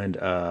find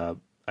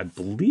I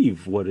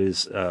believe what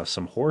is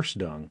some horse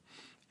dung,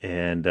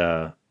 and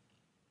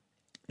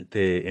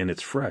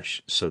it's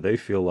fresh, so they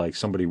feel like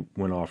somebody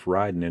went off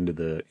riding into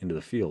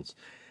the fields.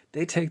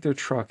 They take their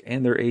truck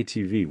and their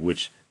ATV,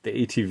 which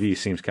the ATV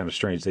seems kind of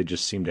strange. They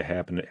just seem to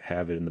happen to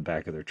have it in the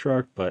back of their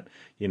truck, but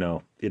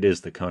it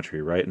is the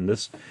country, right? And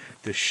this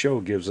show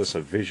gives us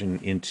a vision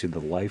into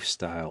the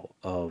lifestyle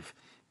of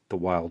the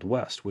Wild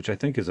West, which I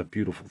think is a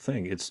beautiful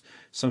thing. It's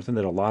something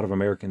that a lot of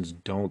Americans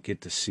don't get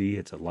to see.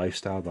 It's a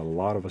lifestyle that a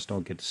lot of us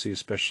don't get to see,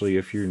 especially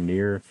if you're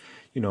near,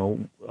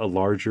 a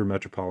larger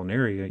metropolitan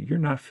area. You're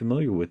not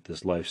familiar with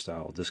this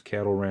lifestyle, this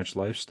cattle ranch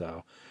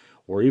lifestyle,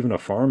 or even a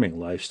farming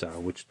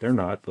lifestyle, which they're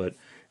not, but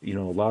a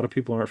lot of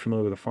people aren't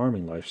familiar with a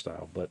farming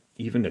lifestyle. But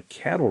even a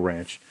cattle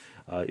ranch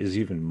is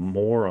even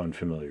more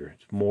unfamiliar.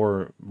 It's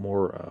more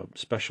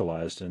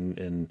specialized,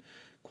 and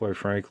quite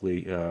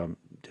frankly,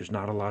 there's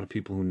not a lot of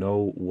people who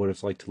know what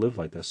it's like to live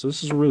like that. So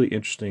this is a really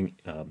interesting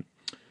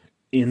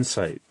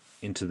insight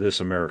into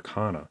this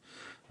Americana.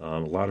 A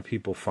lot of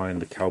people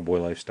find the cowboy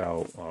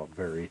lifestyle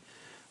very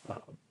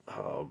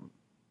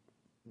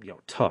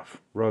tough,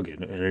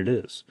 rugged, and it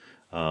is.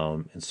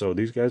 And so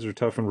these guys are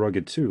tough and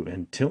rugged too.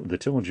 And the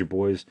Tillinger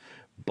boys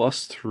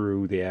bust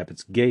through the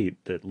Abbott's gate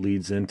that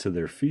leads into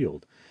their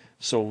field.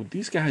 So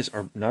these guys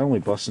are not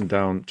only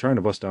trying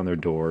to bust down their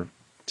door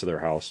to their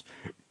house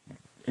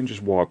and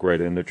just walk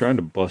right in. They're trying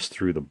to bust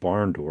through the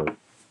barn door.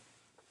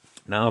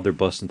 Now they're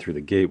busting through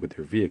the gate with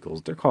their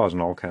vehicles. They're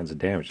causing all kinds of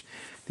damage.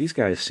 These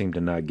guys seem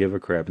to not give a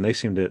crap, and they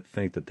seem to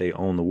think that they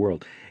own the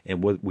world.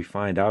 And what we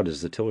find out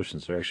is the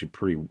Tillersons are actually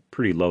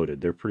pretty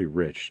loaded. They're pretty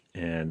rich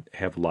and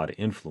have a lot of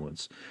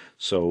influence.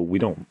 So we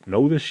don't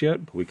know this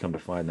yet, but we come to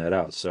find that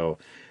out. So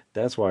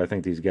that's why I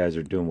think these guys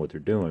are doing what they're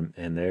doing,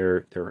 and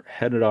they're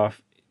headed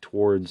off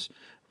towards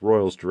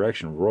Royal's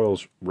direction.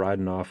 Royal's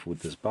riding off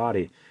with this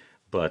body,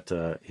 but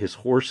his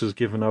horse has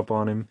given up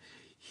on him.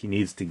 He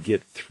needs to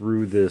get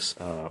through this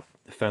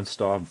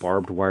fenced-off,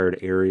 barbed-wired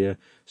area.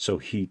 So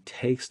he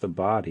takes the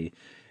body,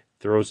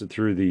 throws it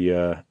through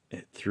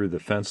the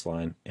fence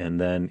line, and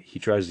then he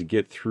tries to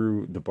get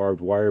through the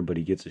barbed wire, but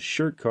he gets his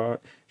shirt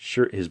caught.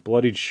 His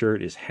bloodied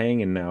shirt is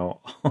hanging now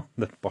on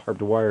the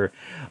barbed wire.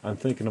 I'm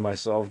thinking to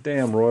myself,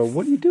 damn, Royal,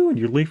 what are you doing?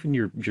 You're leaving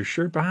your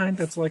shirt behind?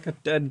 That's like a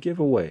dead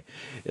giveaway.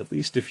 At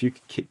least if you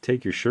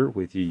take your shirt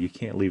with you, you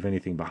can't leave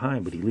anything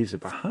behind, but he leaves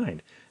it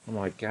behind. I'm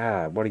like,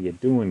 God, what are you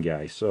doing,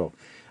 guy? So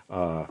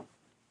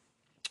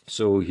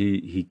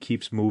he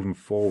keeps moving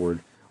forward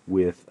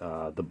with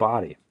the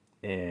body,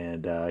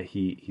 and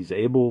he's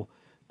able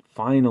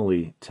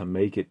finally to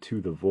make it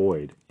to the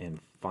void and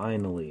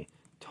finally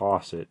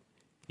toss it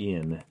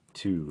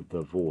into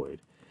the void.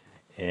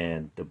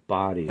 And the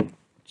body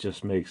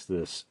just makes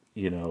this,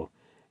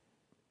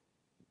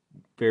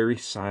 very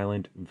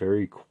silent,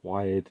 very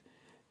quiet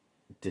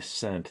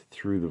descent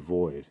through the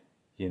void,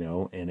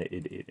 and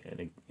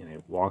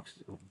it walks,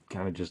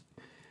 kind of just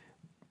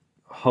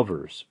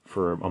hovers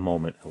for a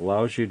moment,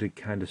 allows you to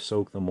kind of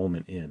soak the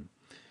moment in,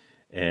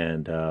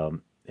 and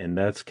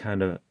that's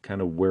kind of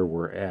where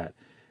we're at.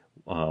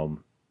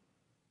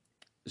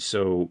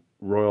 So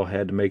Royal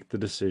had to make the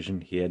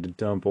decision. He had to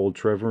dump old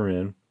Trevor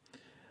in,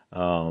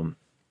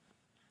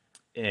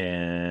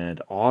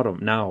 and Autumn.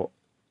 Now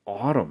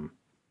Autumn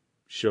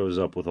shows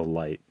up with a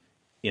light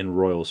in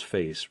Royal's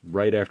face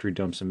right after he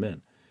dumps him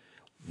in.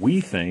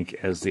 We think,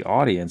 as the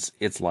audience,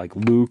 it's like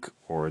Luke,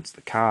 or it's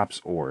the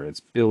cops, or it's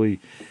Billy,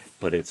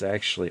 but it's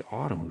actually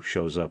Autumn who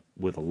shows up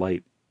with a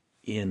light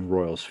in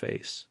Royal's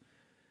face.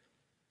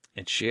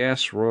 And she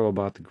asks Royal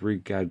about the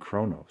Greek god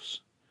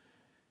Kronos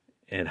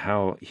and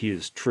how he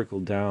has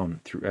trickled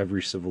down through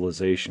every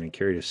civilization and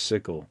carried a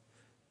sickle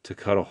to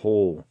cut a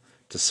hole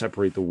to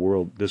separate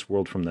this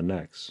world from the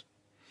next.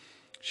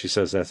 She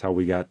says that's how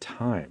we got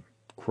time.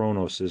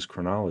 Kronos is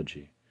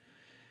chronology.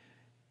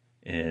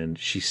 And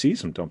she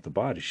sees him dump the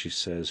body. She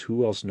says,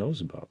 who else knows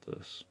about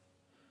this?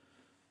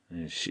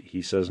 And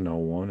he says no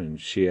one. And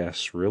she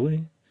asks,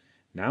 really?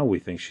 Now we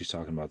think she's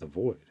talking about the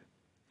void.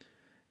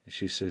 And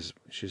she says,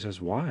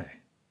 why?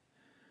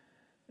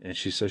 And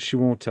she says she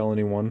won't tell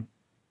anyone.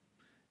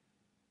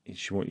 And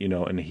she won't,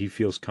 and he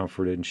feels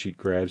comforted, and she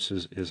grabs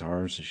his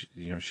arms,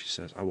 and she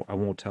says, I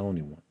won't tell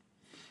anyone.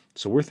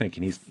 So we're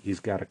thinking he's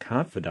got a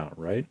confidant,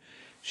 right?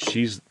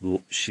 She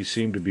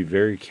seemed to be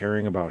very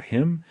caring about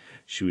him.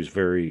 She was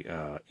very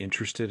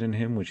interested in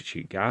him when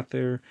she got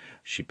there.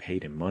 She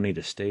paid him money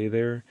to stay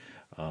there.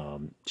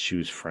 She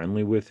was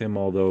friendly with him,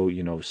 although,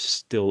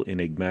 still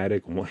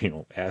enigmatic,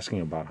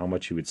 asking about how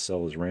much he would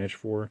sell his ranch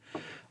for.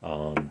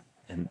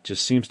 And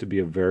just seems to be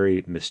a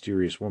very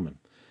mysterious woman.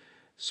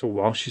 So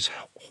while she's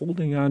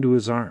holding onto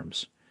his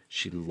arms,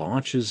 she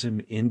launches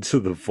him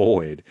into the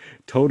void,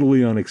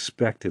 totally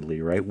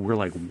unexpectedly, right? We're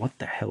like, what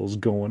the hell's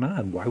going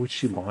on? Why would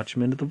she launch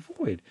him into the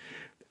void?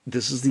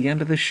 This is the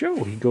end of the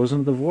show. He goes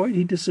into the void,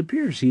 he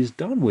disappears. He's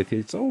done with it.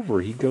 It's over.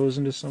 He goes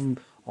into some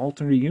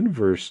alternate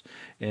universe.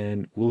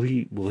 And will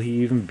he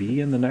even be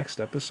in the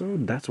next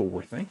episode? That's what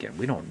we're thinking.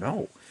 We don't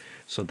know.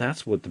 So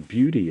that's what the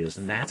beauty is,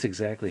 and that's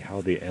exactly how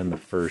they end the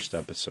first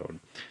episode.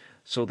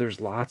 So there's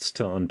lots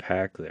to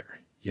unpack there.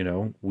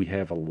 We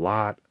have a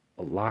lot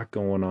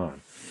going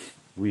on.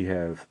 We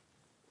have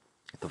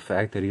the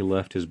fact that he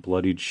left his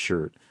bloodied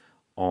shirt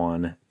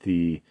on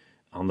the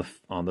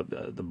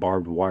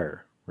barbed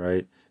wire,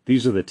 right?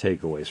 These are the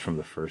takeaways from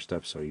the first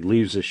episode. He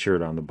leaves his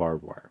shirt on the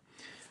barbed wire.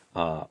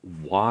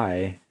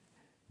 Why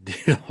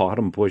did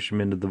Autumn push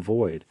him into the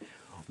void?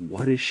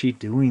 What is she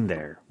doing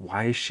there?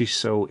 Why is she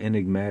so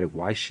enigmatic?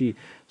 Why is she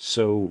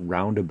so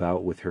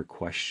roundabout with her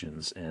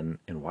questions? And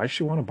why does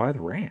she want to buy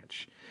the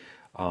ranch?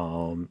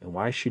 And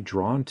why is she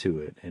drawn to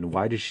it? And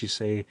why does she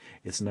say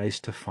it's nice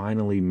to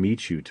finally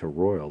meet you to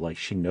Royal? Like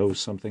she knows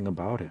something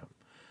about him.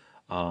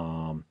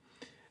 And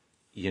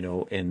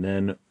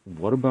then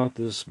what about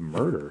this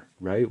murder,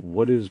 right?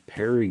 What is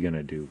Perry going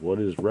to do? What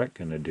is Rhett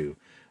going to do?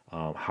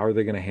 How are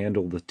they going to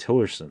handle the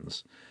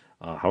Tillersons?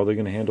 How are they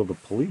going to handle the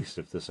police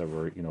if this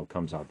ever,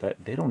 comes out?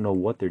 That they don't know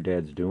what their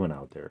dad's doing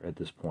out there at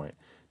this point.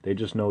 They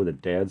just know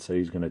that Dad said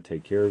he's going to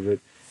take care of it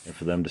and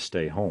for them to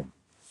stay home.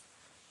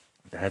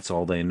 That's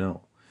all they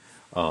know.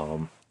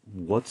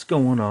 What's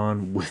going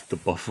on with the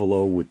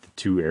buffalo with the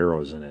 2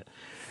 arrows in it?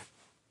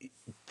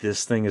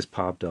 This thing has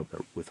popped up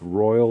with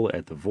Royal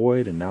at the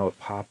void, and now it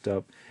popped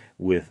up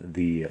with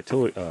the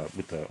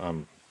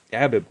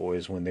Abbott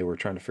boys when they were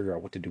trying to figure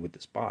out what to do with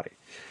this body.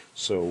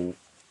 So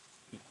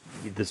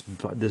this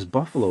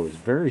buffalo is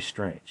very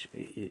strange.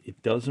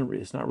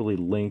 It's not really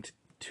linked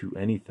to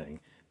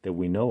anything that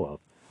we know of.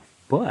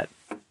 But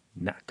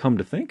not come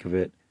to think of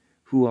it,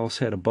 who else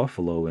had a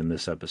buffalo in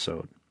this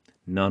episode?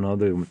 None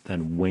other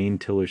than Wayne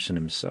Tillerson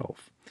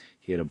himself.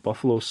 He had a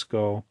buffalo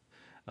skull.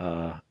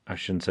 I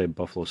shouldn't say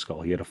buffalo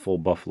skull. He had a full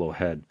buffalo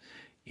head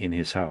in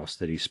his house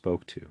that he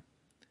spoke to.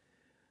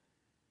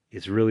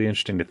 It's really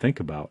interesting to think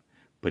about.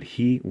 But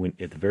when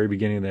at the very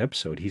beginning of the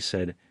episode, he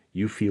said,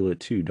 "You feel it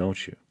too,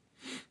 don't you?"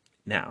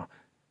 Now,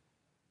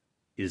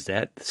 is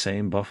that the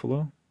same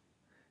buffalo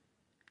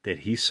that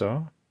he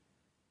saw?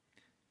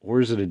 Or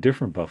is it a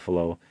different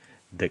buffalo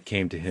that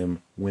came to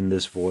him when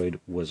this void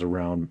was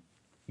around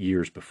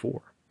years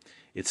before?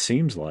 It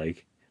seems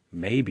like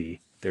maybe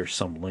there's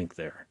some link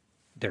there.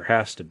 There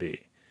has to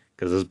be.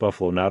 Because this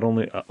buffalo, not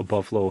only a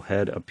buffalo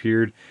head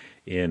appeared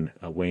in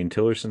Wayne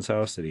Tillerson's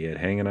house that he had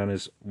hanging on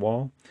his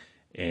wall,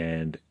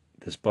 and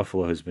this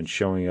buffalo has been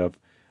showing up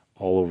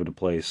all over the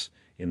place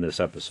in this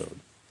episode.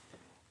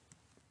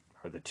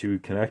 Are the two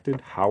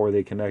connected? How are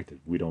they connected?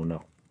 We don't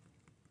know.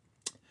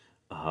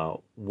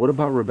 What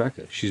about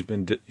Rebecca?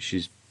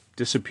 She's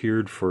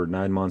disappeared for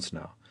 9 months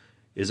now.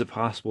 Is it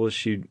possible that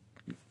she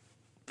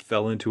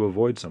fell into a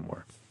void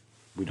somewhere?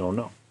 We don't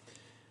know.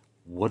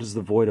 What is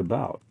the void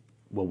about?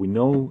 Well, we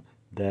know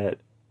that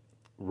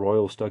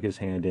Royal stuck his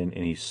hand in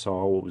and he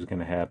saw what was going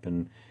to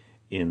happen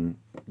in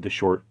the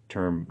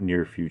short-term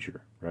near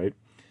future, right?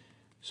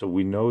 So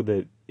we know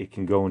that it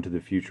can go into the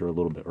future a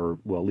little bit, or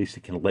well, at least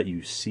it can let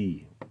you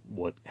see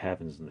what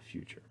happens in the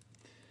future.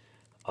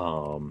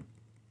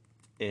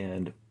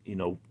 And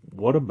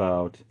what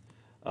about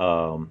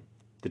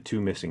the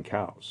 2 missing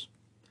cows?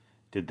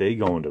 Did they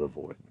go into the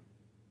void?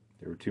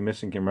 There were 2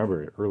 missing.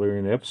 Remember earlier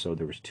in the episode,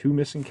 there was 2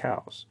 missing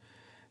cows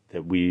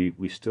that we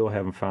still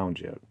haven't found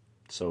yet.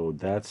 So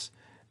that's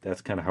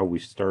kind of how we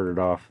started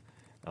off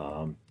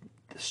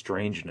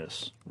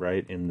strangeness,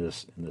 right, in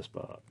this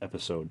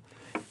episode.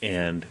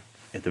 And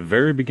at the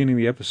very beginning of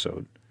the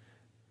episode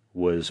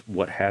was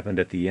what happened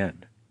at the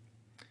end.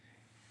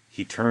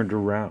 He turned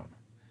around.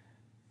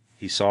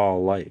 He saw a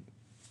light.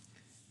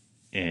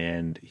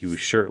 And he was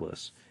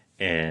shirtless.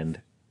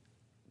 And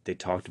they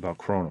talked about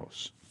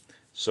Kronos.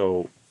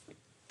 So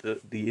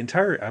the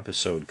entire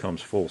episode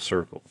comes full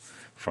circle.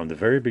 From the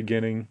very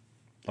beginning,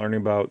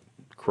 learning about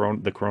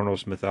the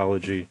Kronos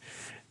mythology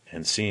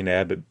and seeing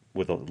Abbott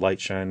with a light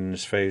shining in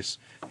his face,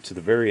 to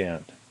the very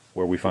end,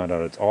 where we find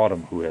out it's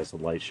Autumn who has the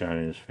light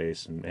shining in his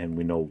face, and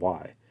we know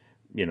why.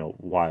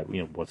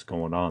 What's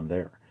going on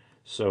there.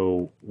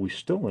 So we're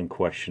still in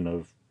question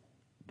of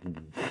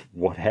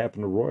what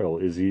happened to Royal.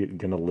 Is he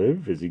going to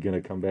live? Is he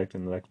going to come back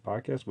in the next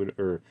podcast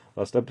or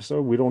last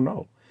episode? We don't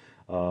know.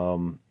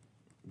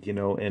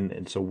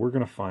 And so we're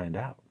going to find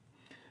out.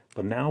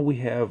 But now we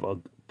have a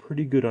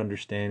pretty good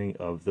understanding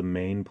of the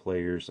main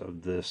players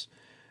of this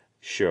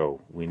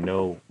show. We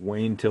know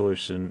Wayne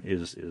Tillerson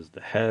is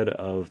the head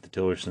of the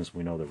Tillersons.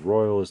 We know that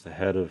Royal is the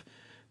head of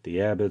the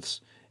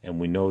Abbotts, and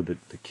we know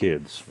that the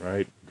kids,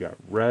 right? We've got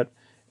Rhett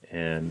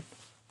and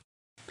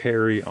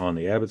Perry on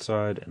the Abbott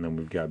side, and then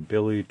we've got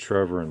Billy,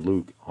 Trevor, and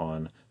Luke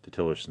on the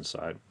Tillerson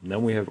side. And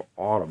then we have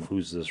Autumn,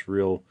 who's this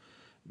real,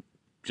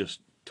 just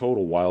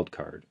total wild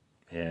card.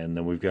 And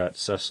then we've got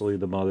Cecily,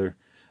 the mother,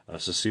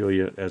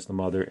 Cecilia as the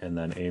mother, and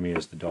then Amy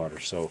as the daughter.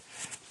 So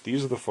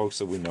these are the folks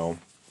that we know,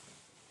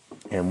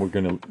 and we're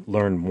going to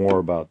learn more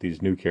about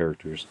these new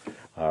characters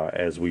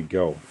as we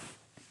go.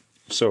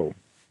 So,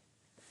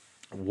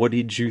 what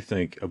did you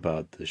think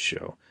about this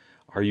show?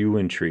 Are you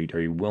intrigued?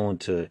 Are you willing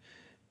to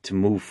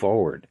move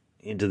forward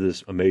into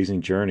this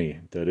amazing journey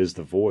that is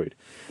The Void?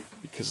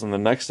 Because in the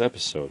next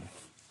episode,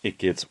 it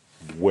gets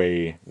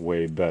way,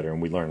 way better,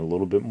 and we learn a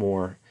little bit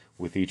more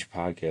with each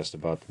podcast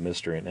about the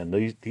mystery.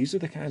 And these are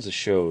the kinds of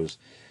shows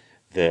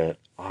that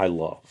I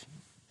love.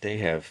 They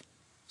have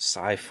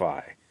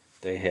sci-fi,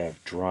 they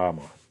have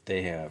drama,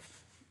 they have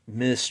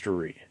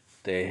mystery,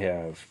 they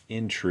have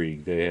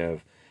intrigue, they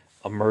have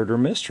a murder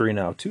mystery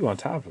now too on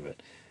top of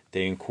it.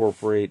 They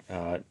incorporate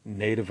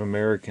Native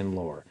American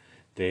lore.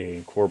 They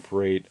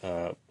incorporate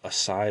a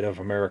side of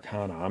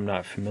Americana I'm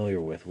not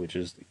familiar with, which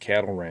is the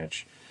cattle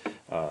ranch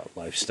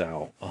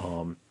lifestyle.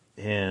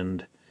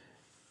 And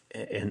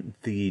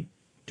the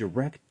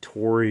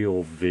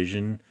directorial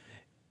vision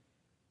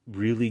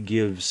really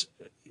gives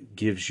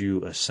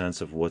you a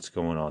sense of what's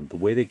going on. The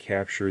way they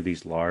capture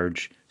these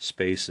large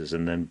spaces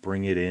and then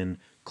bring it in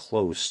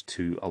close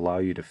to allow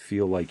you to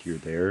feel like you're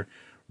there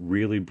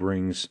really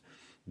brings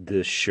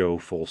this show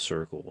full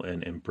circle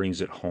and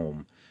brings it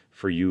home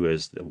for you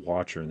as the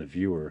watcher and the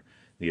viewer,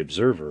 the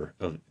observer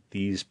of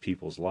these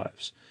people's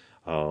lives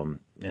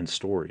and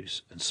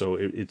stories. And so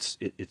it's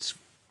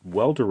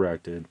well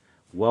directed,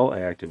 well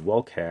acted,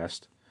 well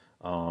cast.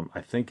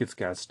 I think it's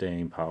got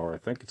staying power. I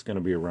think it's going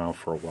to be around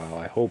for a while.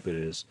 I hope it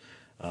is.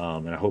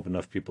 And I hope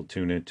enough people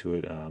tune into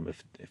it.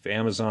 If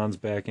Amazon's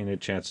backing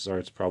it, chances are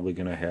it's probably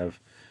going to have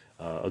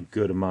a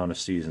good amount of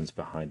seasons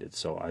behind it.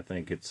 So I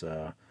think it's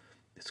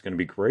going to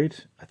be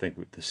great. I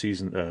think the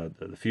season,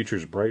 the future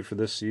is bright for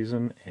this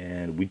season,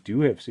 and we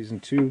do have season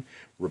 2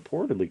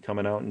 reportedly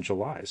coming out in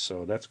July.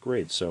 So that's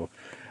great. So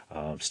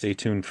stay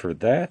tuned for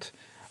that.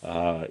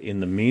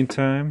 In the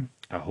meantime,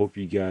 I hope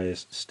you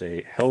guys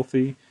stay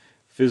healthy,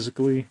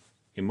 physically,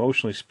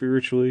 emotionally,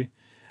 spiritually.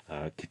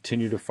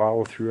 Continue to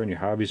follow through on your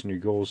hobbies and your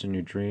goals and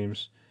your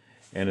dreams.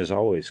 And as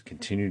always,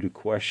 continue to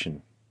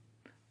question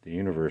the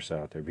universe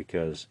out there,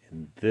 because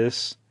in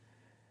this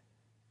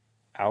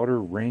outer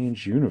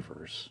range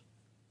universe,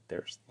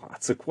 there's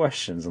lots of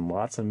questions and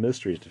lots of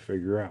mysteries to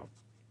figure out.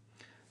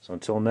 So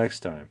until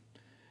next time,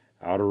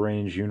 Outer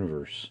Range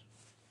Universe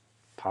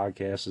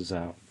podcast is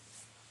out.